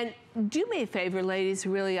 And do me a favor, ladies,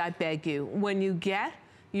 really, I beg you, when you get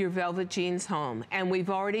your velvet jeans home, and we've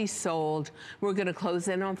already sold, we're gonna close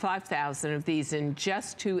in on 5,000 of these in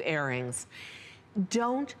just 2 airings.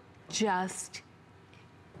 Don't just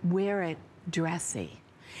wear it dressy.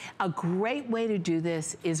 A great way to do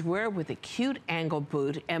this is wear with a cute ankle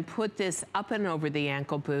boot and put this up and over the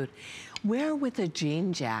ankle boot. Wear with a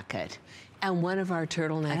jean jacket and one of our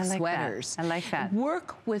turtleneck sweaters. I like that.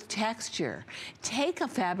 Work with texture. Take a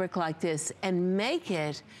fabric like this and make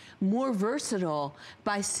it more versatile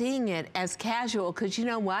by seeing it as casual, because you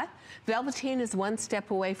know what? Velveteen is 1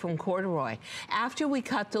 step away from corduroy. After we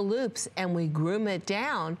cut the loops and we groom it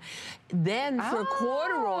down, then for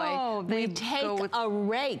corduroy, we take a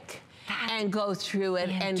rake and go through it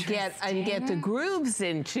and get the grooves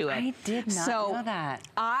into it. I did not know that.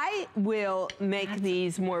 I will make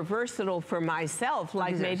these more versatile for myself,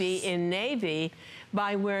 like maybe in navy,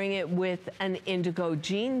 by wearing it with an indigo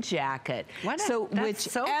jean jacket. I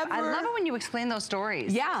love it when you explain those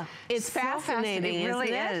stories. Yeah, it's so fascinating. It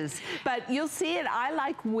really isn't it? is. But you'll see it. I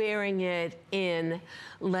like wearing it in,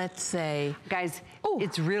 let's say, guys,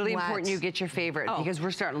 it's really important you get your favorite because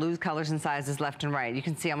we're starting to lose colors and sizes left and right. You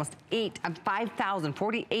can see almost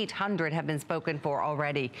 4,800 have been spoken for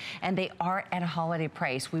already, and they are at a holiday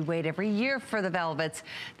price. We wait every year for the velvets.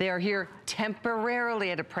 They are here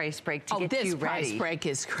temporarily at a price break to get you ready. This price break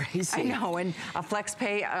is crazy. I know, and a flex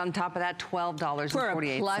pay on top of that, $12.48. For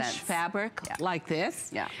a plush fabric like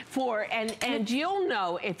this. Yeah. And you'll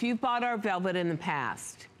know, if you've bought our velvet in the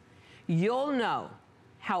past, you'll know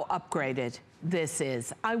how upgraded this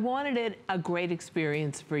is. I wanted it a great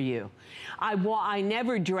experience for you. I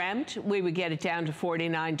never dreamt we would get it down to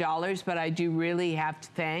 $49, but I do really have to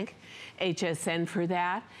thank HSN for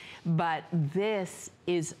that. But this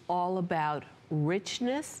is all about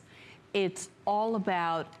richness. It's all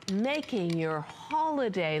about making your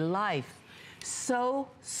holiday life so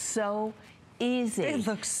easy. It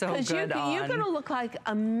looks so good on. You're gonna look like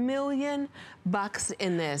 $1,000,000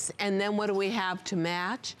 in this. And then what do we have to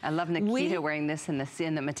match? I love Nikita wearing this in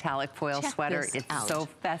the metallic foil sweater. It's so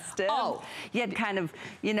festive. Oh. Yet kind of,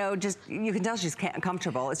 you know, just, you can tell she's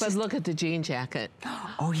comfortable. It's just, look at the jean jacket.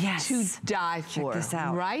 Oh, yes. To die for. Check this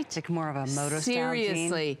out. Right? It's like more of a moto style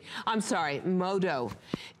Seriously. jean. I'm sorry, moto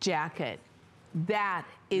jacket. That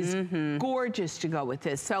is gorgeous to go with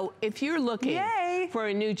this. So if you're looking for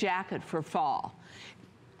a new jacket for fall,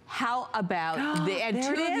 how about and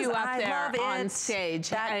two of you up there on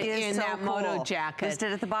stage in that moto jacket? Just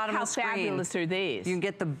at the bottom of the screen. How fabulous are these? You can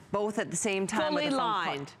get both at the same time. Fully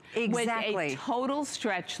lined. Exactly. With a total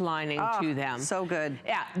stretch lining to them. So good.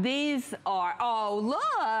 Yeah, these are,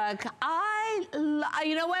 look,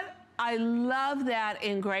 you know what? I love that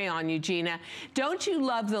in gray on you, Gina. Don't you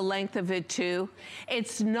love the length of it too?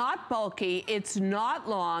 It's not bulky, it's not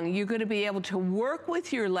long. You're gonna be able to work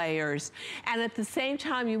with your layers, and at the same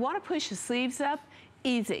time, you wanna push the sleeves up,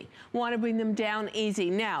 easy. Wanna bring them down, easy.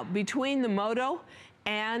 Now, between the moto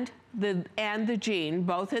and the jean,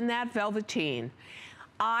 both in that velveteen,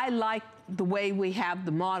 I like the way we have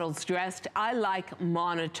the models dressed. I like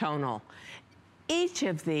monotonal. Each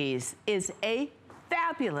of these is a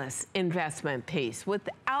fabulous investment piece.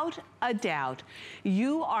 Without a doubt,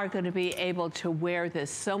 you are going to be able to wear this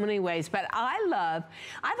so many ways. But I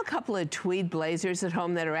have a couple of tweed blazers at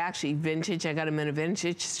home that are actually vintage. I got them in a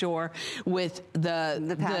vintage store with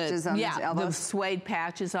the patches on the elbows. The suede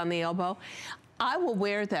patches on the elbow. I will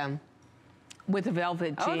wear them with a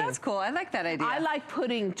velvet jean. Oh, that's cool. I like that idea. I like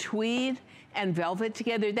putting tweed and velvet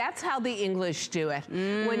together. That's how the English do it.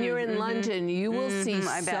 When you're in London, you will see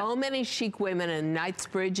so many chic women in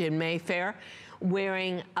Knightsbridge and Mayfair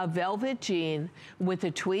wearing a velvet jean with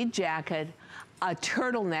a tweed jacket, a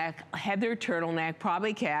turtleneck, heather turtleneck,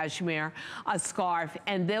 probably cashmere, a scarf,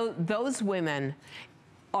 and those women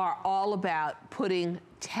are all about putting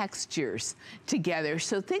textures together.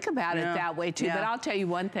 So think about it that way too. But I'll tell you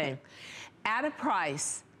one thing, at a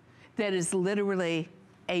price that is literally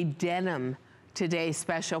a denim today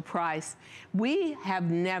special price, we have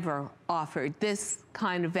never offered this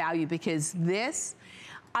kind of value, because this,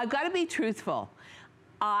 I've got to be truthful,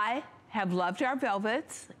 I have loved our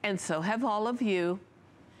velvets, and so have all of you,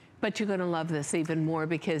 but you're going to love this even more,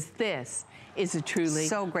 because this is a truly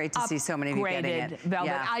so great to see so many of you getting it. Velvet.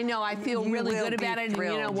 Yeah. I know, I feel really good about it, and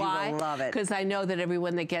you know why? You will love it. Because I know that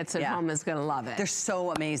everyone that gets it home is going to love it. They're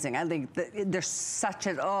so amazing. I think they're such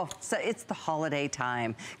a, it's the holiday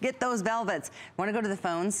time. Get those velvets. Want to go to the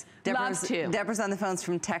phones? Deborah's on the phones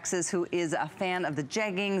from Texas, who is a fan of the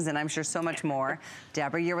jeggings, and I'm sure so much more.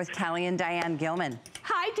 Deborah, you're with Callie and Diane Gilman.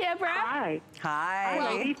 Hi, Deborah. Hi. Hi.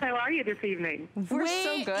 Hi, ladies. How are you this evening? We're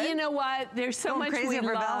so good. You know what? There's so much we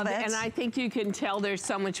love, and I think you can tell there's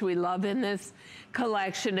so much we love in this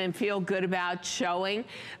collection and feel good about showing.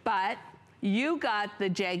 But you got the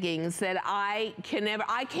jeggings that I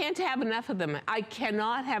can't have enough of them. I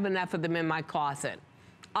cannot have enough of them in my closet.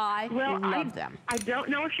 I love them. I don't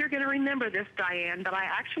know if you're going to remember this, Diane, but I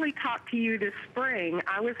actually talked to you this spring.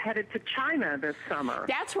 I was headed to China this summer.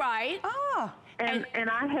 That's right. Oh. And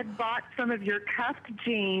I had bought some of your cuffed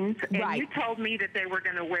jeans, and you told me that they were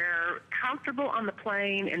going to wear comfortable on the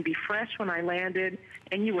plane and be fresh when I landed,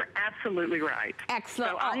 and you were absolutely right.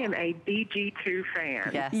 Excellent. So I am a DG2 fan.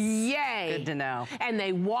 Yes. Yay. Good to know. And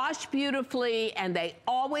they wash beautifully, and they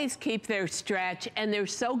always keep their stretch, and they're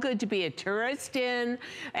so good to be a tourist in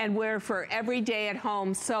and wear for every day at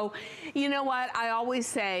home. So, you know what? I always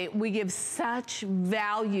say we give such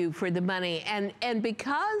value for the money, and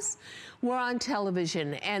because we're on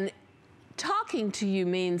television and talking to you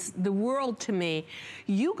means the world to me.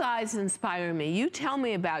 You guys inspire me. You tell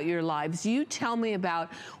me about your lives. You tell me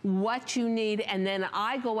about what you need, and then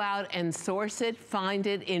I go out and source it, find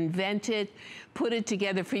it, invent it, put it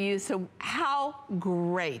together for you. So how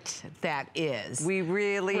great that is. We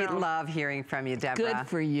really love hearing from you, Deborah. Good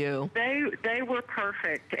for you. They were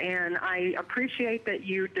perfect, and I appreciate that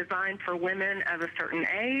you designed for women of a certain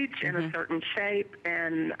age and a certain shape,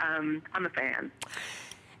 and I'm a fan.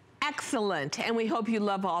 Excellent, and we hope you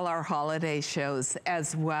love all our holiday shows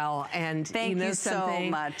as well. And thank you so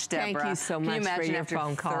much, Deborah. Thank you so much for your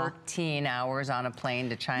phone call. 13 hours on a plane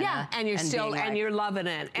to China. Yeah, and you're loving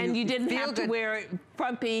it, and you didn't have to wear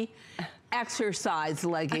frumpy exercise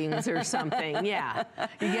leggings or something. Yeah,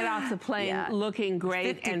 you get off the plane looking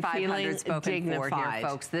great and feeling dignified. Here,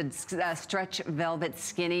 folks. The stretch velvet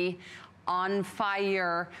skinny. on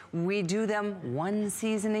fire. We do them one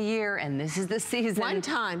season a year, and this is the season. One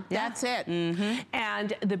time, that's it.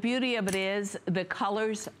 And the beauty of it is the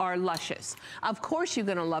colors are luscious. Of course you're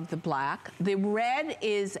gonna love the black. The red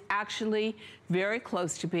is actually very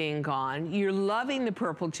close to being gone. You're loving the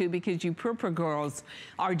purple too, because you purple girls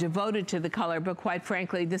are devoted to the color, but quite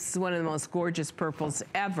frankly, this is one of the most gorgeous purples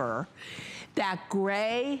ever. That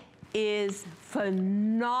gray is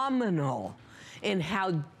phenomenal in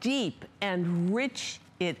how deep and rich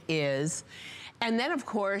it is. And then of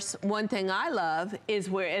course, one thing I love is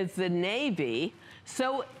where it's the navy.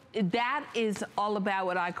 So that is all about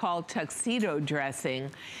what I call tuxedo dressing.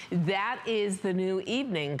 That is the new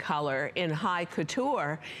evening color in high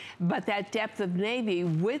couture, but that depth of navy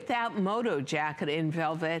with that moto jacket in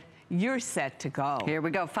velvet, you're set to go. Here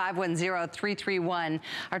we go, 510-331.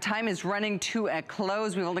 Our time is running to a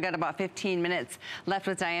close. We've only got about 15 minutes left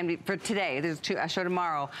with Diane for today. There's a show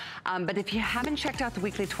tomorrow. But if you haven't checked out the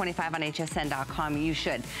Weekly 25 on hsn.com, you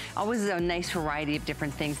should. Always a nice variety of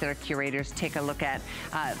different things that our curators take a look at,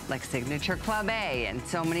 like Signature Club A and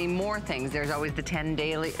so many more things. There's always the 10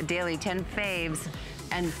 daily 10 faves.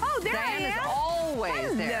 And Diane is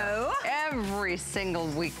always there. Every single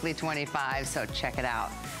Weekly 25, so check it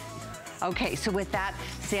out. Okay, so with that,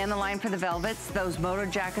 stay on the line for the velvets. Those moto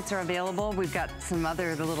jackets are available. We've got some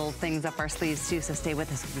other little things up our sleeves too, so stay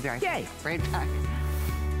with us. We'll be right back.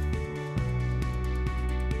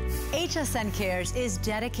 HSN Cares is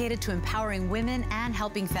dedicated to empowering women and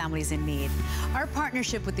helping families in need. Our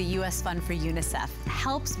partnership with the U.S. Fund for UNICEF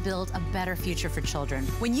helps build a better future for children.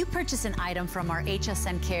 When you purchase an item from our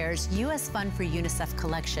HSN Cares U.S. Fund for UNICEF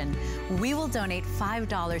collection, we will donate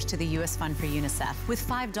 $5 to the U.S. Fund for UNICEF. With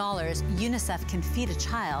 $5, UNICEF can feed a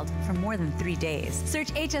child for more than 3 days.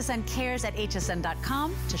 Search HSN Cares at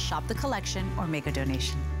hsn.com to shop the collection or make a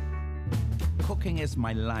donation. Cooking is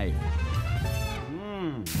my life.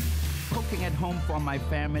 Cooking at home for my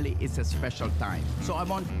family is a special time. So I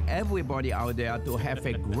want everybody out there to have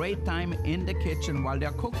a great time in the kitchen while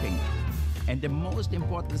they're cooking. And the most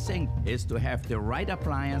important thing is to have the right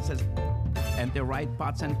appliances and the right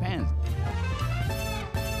pots and pans.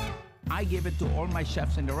 I give it to all my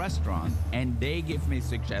chefs in the restaurant, and they give me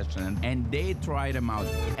suggestions, and they try them out.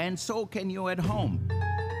 And so can you at home.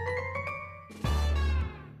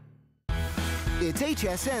 It's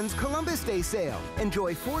HSN's Columbus Day sale.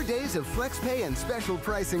 Enjoy 4 days of flex pay and special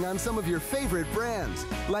pricing on some of your favorite brands,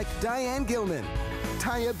 like Diane Gilman,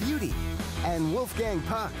 Taya Beauty, and Wolfgang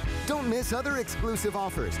Puck. Don't miss other exclusive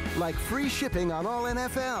offers, like free shipping on all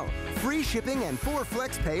NFL, free shipping and 4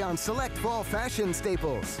 flex pay on select fall fashion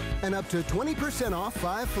staples, and up to 20% off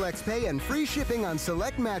 5 flex pay and free shipping on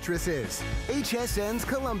select mattresses. HSN's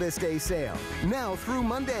Columbus Day sale, now through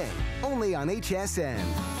Monday, only on HSN.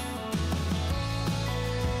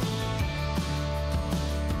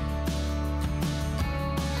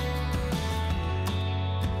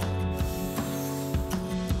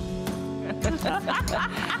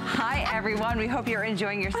 Hi, everyone. We hope you're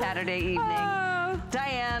enjoying your Saturday evening.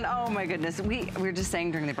 Diane, oh my goodness. We were just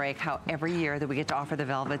saying during the break how every year that we get to offer the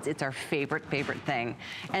velvets, it's our favorite thing.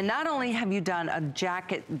 And not only have you done a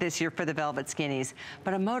jacket this year for the velvet skinnies,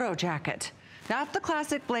 but a moto jacket. Not the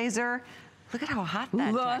classic blazer. Look at how hot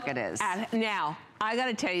that jacket is. Now, I got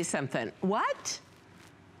to tell you something. What?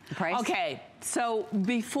 The price? Okay, so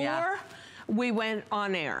before we went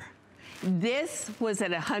on air, this was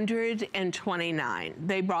at $129.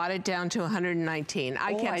 They brought it down to $119.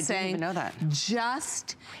 I kept saying, didn't even know that.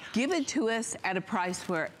 Just give it to us at a price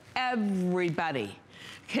where everybody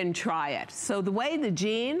can try it. So the way the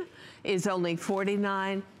jean is only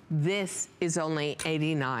 $49, this is only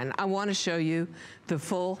 $89. I want to show you the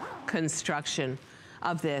full construction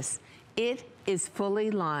of this. It is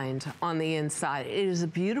fully lined on the inside. It is a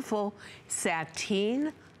beautiful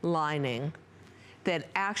sateen lining that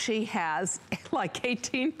actually has like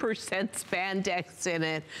 18% spandex in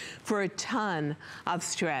it for a ton of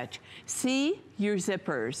stretch. See your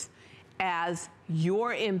zippers as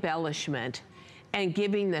your embellishment and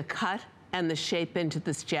giving the cut and the shape into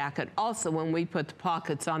this jacket. Also, when we put the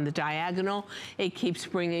pockets on the diagonal, it keeps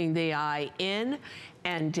bringing the eye in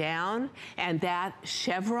and down, and that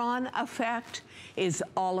chevron effect is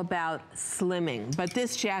all about slimming. But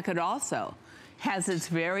this jacket also has its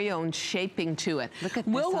very own shaping to it. Look at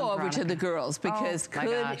we'll this go over to the girls because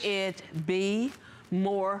could it be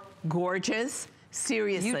more gorgeous?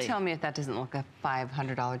 Seriously. You tell me if that doesn't look a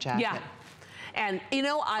 $500 jacket. Yeah. And you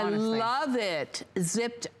know, I love it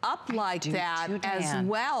zipped up like that as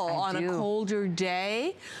well on a colder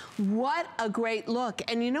day. What a great look.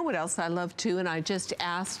 And you know what else I love too? And I just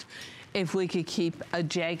asked if we could keep a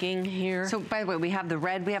jegging here. So by the way, we have the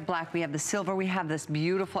red, we have black, we have the silver, we have this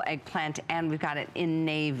beautiful eggplant, and we've got it in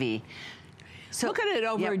navy. So look at it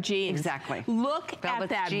over jeans. Exactly. Look at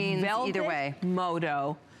that jeans, velvet either way.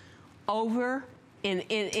 moto over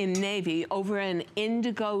in navy over an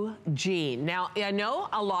indigo jean. Now, I know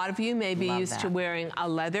a lot of you may be used to wearing a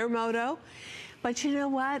leather moto, but you know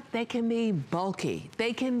what? They can be bulky.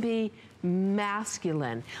 They can be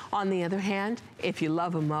masculine. On the other hand, if you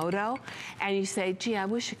love a moto and you say, gee, I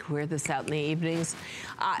wish I could wear this out in the evenings,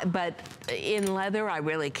 but in leather, I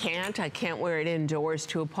really can't. I can't wear it indoors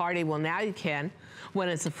to a party. Well, now you can when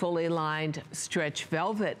it's a fully lined stretch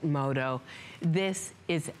velvet moto. This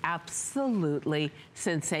is absolutely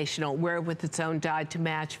sensational. Wear it with its own dyed to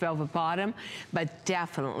match velvet bottom, but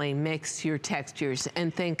definitely mix your textures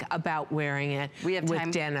and think about wearing it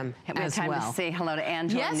with denim as well. We have time to say hello to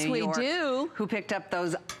Angela in New York. Yes, we do. Who picked up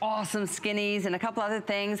those awesome skinnies and a couple other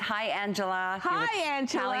things. Hi, Angela. Hi,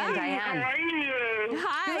 Angela. Callie and Diane. How are you?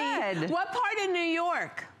 Hi. Good. What part of New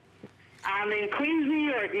York? I'm in Queens,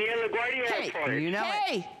 New York, near LaGuardia Airport. You know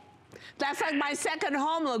it. That's like my second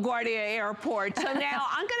home, LaGuardia Airport. So now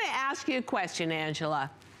I'm going to ask you a question,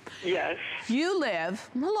 Angela. Yes. You live,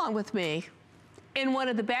 along with me, in one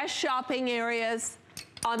of the best shopping areas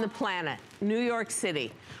on the planet, New York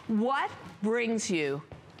City. What brings you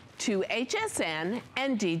to HSN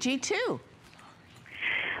and DG2?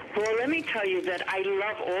 Well, let me tell you that I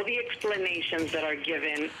love all the explanations that are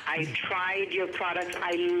given. I tried your products.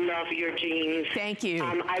 I love your jeans. Thank you.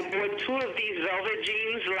 I bought 2 of these velvet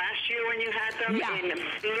jeans last year when you had them in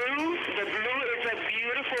blue. The blue is a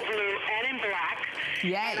beautiful blue, and in black.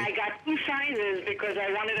 Yay. And I got 2 sizes because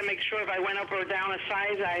I wanted to make sure if I went up or down a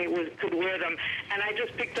size, I could wear them. And I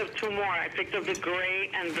just picked up 2 more. I picked up the gray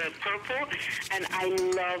and the purple, and I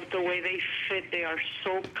love the way they fit. They are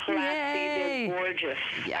so classy. Yay. They're gorgeous.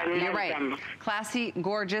 Yeah, I love you're right. them. Classy,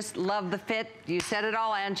 gorgeous, love the fit. You said it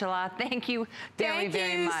all, Angela. Thank you very,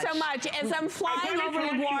 very much. Thank you so much. As I'm flying over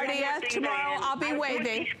LaGuardia tomorrow, I'll be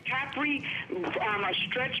waving. Capri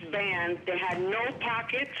stretch bands. They had no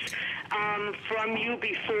pockets from you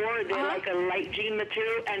before. They're like a light jean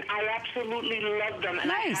material, and I absolutely love them.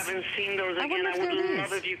 And I haven't seen those again. I would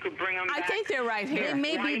love if you could bring them back. I think they're right here. They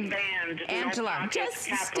may be, band, Angela. No just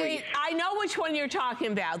stay. I know which one you're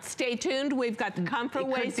talking about. Stay tuned. We've got the comfort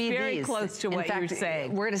waist very close to what you're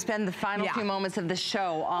saying. We're going to spend the final few moments of the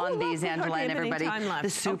show on these, Angela and everybody. The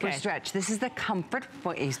super stretch. This is the comfort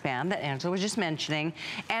waistband that Angela was just mentioning.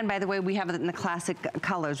 And by the way, we have it in the classic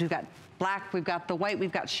colors. We've got black, we've got the white,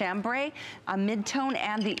 we've got chambray, a mid-tone,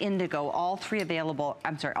 and the indigo. All 3 available,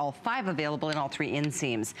 I'm sorry, all 5 available in all 3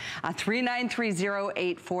 inseams.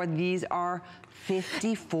 393084. These are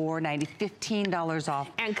 $54.90, $15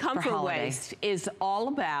 off. And comfort waist is all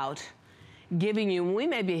about giving you, we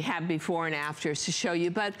maybe have before and afters to show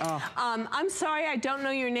you, but I'm sorry, I don't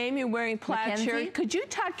know your name. You're wearing plaid shirt. Could you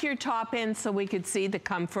tuck your top in so we could see the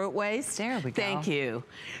comfort waist? There we go. Thank you.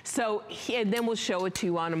 So, and then we'll show it to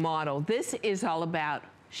you on a model. This is all about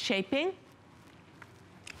shaping.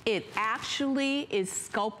 It actually is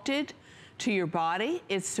sculpted to your body.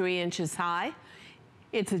 It's 3 inches high.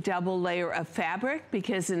 It's a double layer of fabric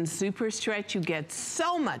because in super stretch, you get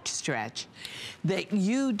so much stretch that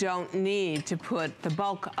you don't need to put the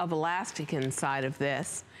bulk of elastic inside of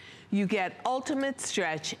this. You get ultimate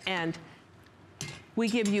stretch, and we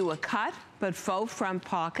give you a cut but faux front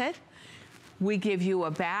pocket. We give you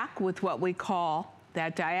a back with what we call,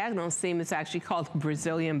 that diagonal seam is actually called the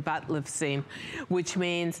Brazilian butt lift seam, which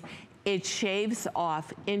means it shaves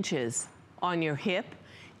off inches on your hip.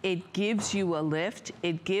 It gives you a lift.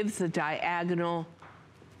 It gives the diagonal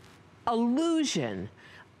illusion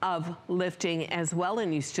of lifting as well,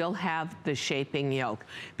 and you still have the shaping yoke.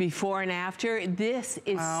 Before and after, this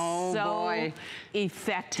is so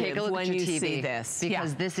effective when you see this.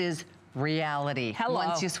 Because this is reality.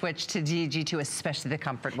 Once you switch to DG2, especially the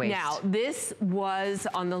comfort waist. Now, this was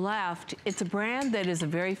on the left. It's a brand that is a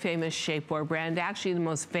very famous shapewear brand, actually the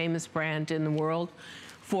most famous brand in the world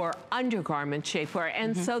for undergarment shapewear.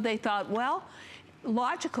 And so they thought, well,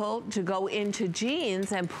 logical to go into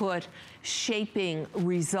jeans and put shaping,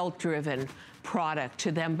 result-driven product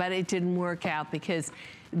to them, but it didn't work out because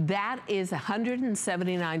that is a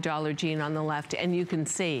 $179 jean on the left, and you can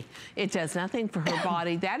see it does nothing for her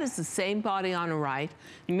body. That is the same body on the right,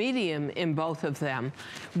 medium in both of them.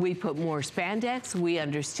 We put more spandex. We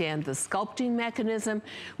understand the sculpting mechanism.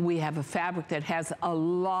 We have a fabric that has a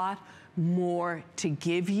lot more to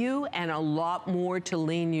give you and a lot more to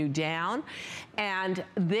lean you down. And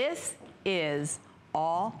this is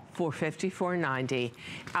all for $54.90.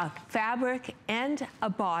 A fabric and a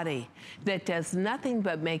body that does nothing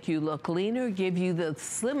but make you look leaner, give you the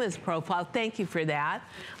slimmest profile. Thank you for that.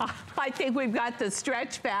 I think we've got the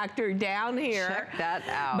stretch factor down here. Check that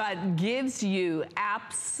out. But gives you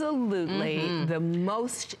absolutely the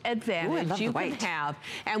most advantage you can have.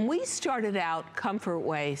 And we started out Comfort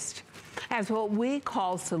Waist as what we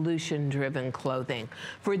call solution-driven clothing.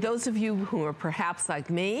 For those of you who are perhaps like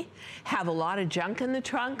me, have a lot of junk in the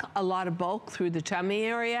trunk, a lot of bulk through the tummy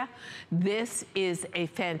area, this is a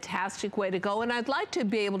fantastic way to go. And I'd like to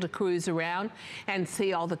be able to cruise around and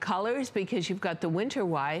see all the colors, because you've got the winter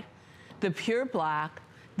white, the pure black,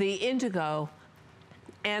 the indigo,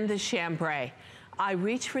 and the chambray. I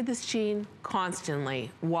reach for this jean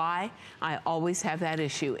constantly. Why? I always have that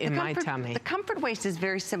issue in my tummy. The Comfort Waist is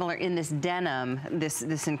very similar in this denim, this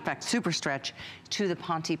in fact super stretch, to the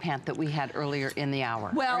Ponte pant that we had earlier in the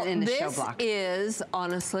hour. Well, in the this show block. Is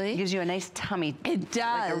honestly, it gives you a nice tummy. It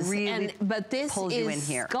does, like but this is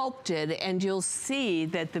here. Sculpted, and you'll see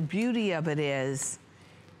that the beauty of it is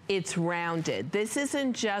it's rounded. This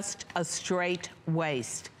isn't just a straight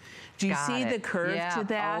waist. Do you see the curve to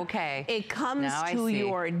that? Okay. It comes to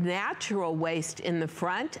your natural waist in the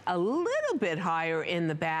front, a little bit higher in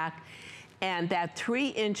the back, and that 3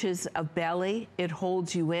 inches of belly, it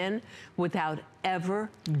holds you in without ever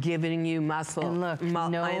giving you muscle, and look,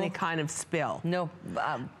 no, any kind of spill. No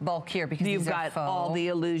bulk here, because you've got all the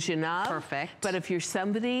illusion of. Perfect. But if you're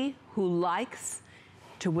somebody who likes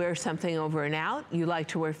to wear something over and out, you like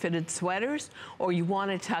to wear fitted sweaters, or you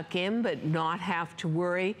want to tuck in but not have to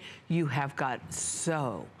worry, you have got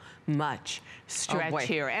so much stretch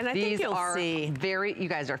here. And I think you'll see. You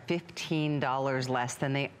guys are $15 less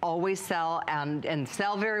than they always sell, and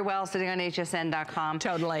sell very well sitting on hsn.com.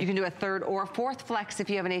 Totally. You can do a 3rd or 4th flex if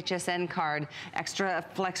you have an HSN card. Extra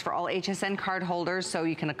flex for all HSN card holders, so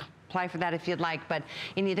you can apply for that if you'd like. But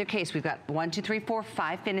in either case, we've got 1, 2, 3, 4,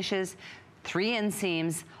 5 finishes, 3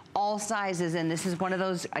 inseams, all sizes, and this is one of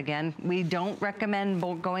those, again, we don't recommend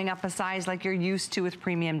going up a size like you're used to with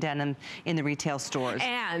premium denim in the retail stores.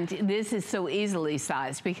 And this is so easily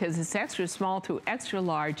sized because it's extra small through extra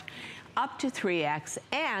large, up to 3X,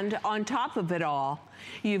 and on top of it all,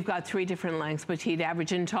 you've got 3 different lengths, petite,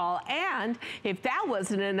 average, and tall. And if that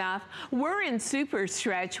wasn't enough, we're in super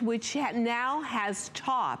stretch, which now has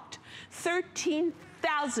topped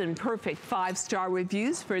 13,000 perfect 5-star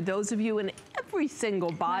reviews for those of you in every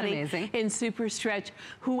single body in super stretch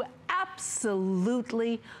who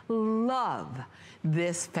absolutely love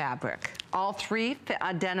this fabric. All 3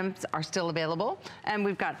 denims are still available, and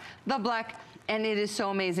we've got the black, and it is so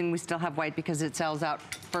amazing we still have white because it sells out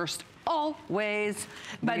first always.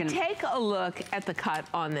 But take a look at the cut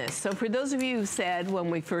on this. So for those of you who said when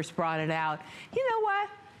we first brought it out, you know what?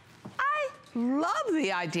 I love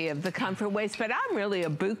the idea of the comfort waist, but I'm really a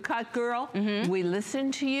boot cut girl. We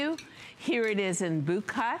listened to you. Here it is in boot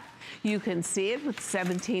cut. You can see it with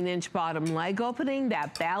 17-inch bottom leg opening,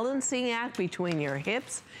 that balancing act between your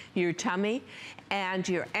hips, your tummy, and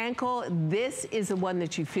your ankle. This is the one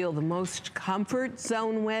that you feel the most comfort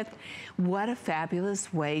zone with. What a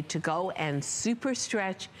fabulous way to go and super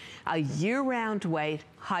stretch. A year-round weight,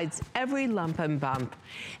 hides every lump and bump,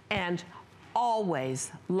 and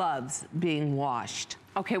always loves being washed.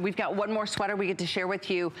 Okay, we've got one more sweater we get to share with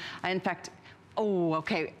you. In fact, oh,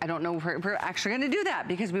 okay, I don't know if we're actually gonna do that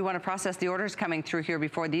because we wanna process the orders coming through here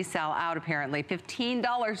before these sell out, apparently.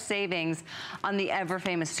 $15 savings on the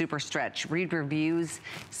ever-famous Super Stretch. Read reviews,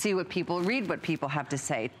 read what people have to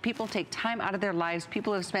say. People take time out of their lives.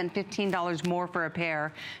 People have spent $15 more for a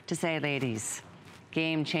pair to say, ladies,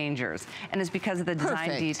 game changers. And it's because of the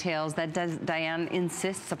design details that Diane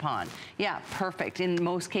insists upon. Yeah, perfect. In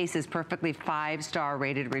most cases, perfectly 5-star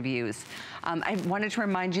rated reviews. I wanted to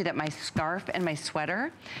remind you that my scarf and my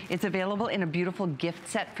sweater, it's available in a beautiful gift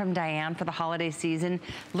set from Diane for the holiday season.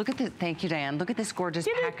 Look at this, thank you, Diane. Look at this gorgeous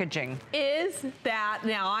packaging. Is that,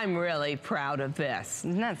 now I'm really proud of this.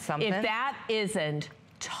 Isn't that something? If that isn't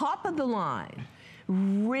top of the line,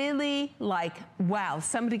 really like, wow,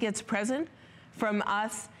 somebody gets a present from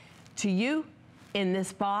us to you in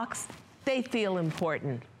this box, they feel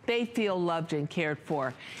important. They feel loved and cared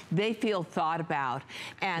for. They feel thought about.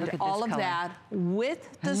 And all of that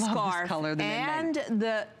with the scarf and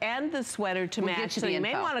the sweater to match. So you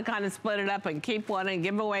may want to kind of split it up and keep one and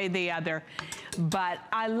give away the other. But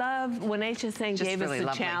I love when HSN gave us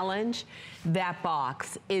the challenge, that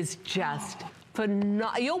box is just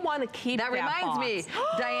You'll want to keep that reminds box. me,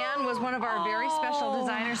 Diane was one of our very special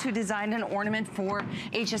designers who designed an ornament for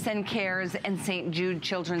HSN Cares and St. Jude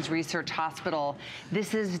Children's Research Hospital.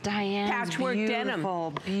 This is Diane's patchwork denim.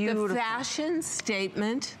 Beautiful. The fashion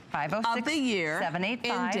statement of the year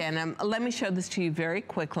 785 in denim. Let me show this to you very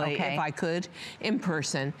quickly, if I could, in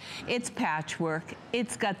person. It's patchwork.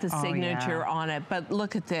 It's got the signature on it, but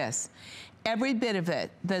look at this. Every bit of it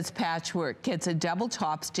that's patchwork gets a double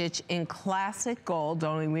top stitch in classic gold,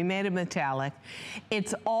 only we made it metallic.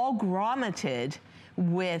 It's all grommeted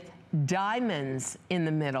with diamonds in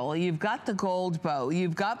the middle. You've got the gold bow,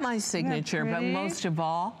 you've got my signature, but most of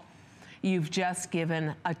all, you've just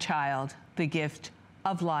given a child the gift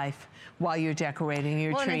of life while you're decorating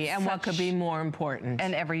your tree, and what could be more important?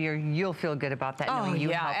 And every year you'll feel good about that. Oh, you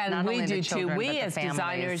help and we do too. We as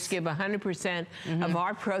designers give 100% of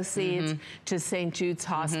our proceeds to St. Jude's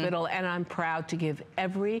Hospital, and I'm proud to give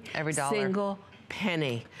every single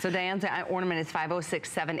penny. So Diane's ornament is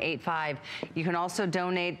 506-785. You can also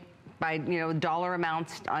donate by dollar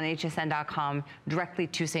amounts on hsn.com directly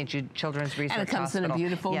to St. Jude Children's Research Hospital. And it comes in a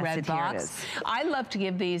beautiful red box. I love to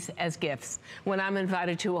give these as gifts. When I'm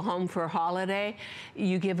invited to a home for a holiday,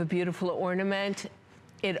 you give a beautiful ornament.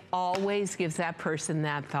 It always gives that person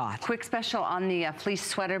that thought. Quick special on the fleece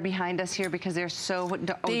sweater behind us here, because they're so...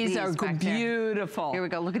 these are beautiful. Here we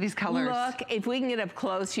go. Look at these colors. Look, if we can get up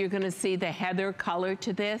close, you're going to see the heather color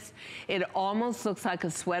to this. It almost looks like a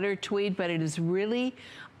sweater tweed, but it is really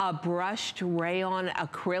a brushed rayon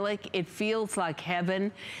acrylic. It feels like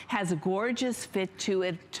heaven. Has a gorgeous fit to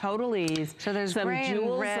it, total ease. So there's some gray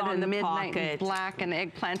jewels and red on and the midnight pocket. And black and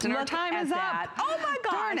eggplant, and our time is that. up. Oh my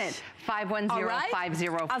gosh. Darn it.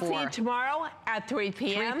 510-504. I'll see you tomorrow at 3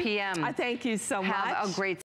 p.m. 3 p.m. I thank you so much. Have a great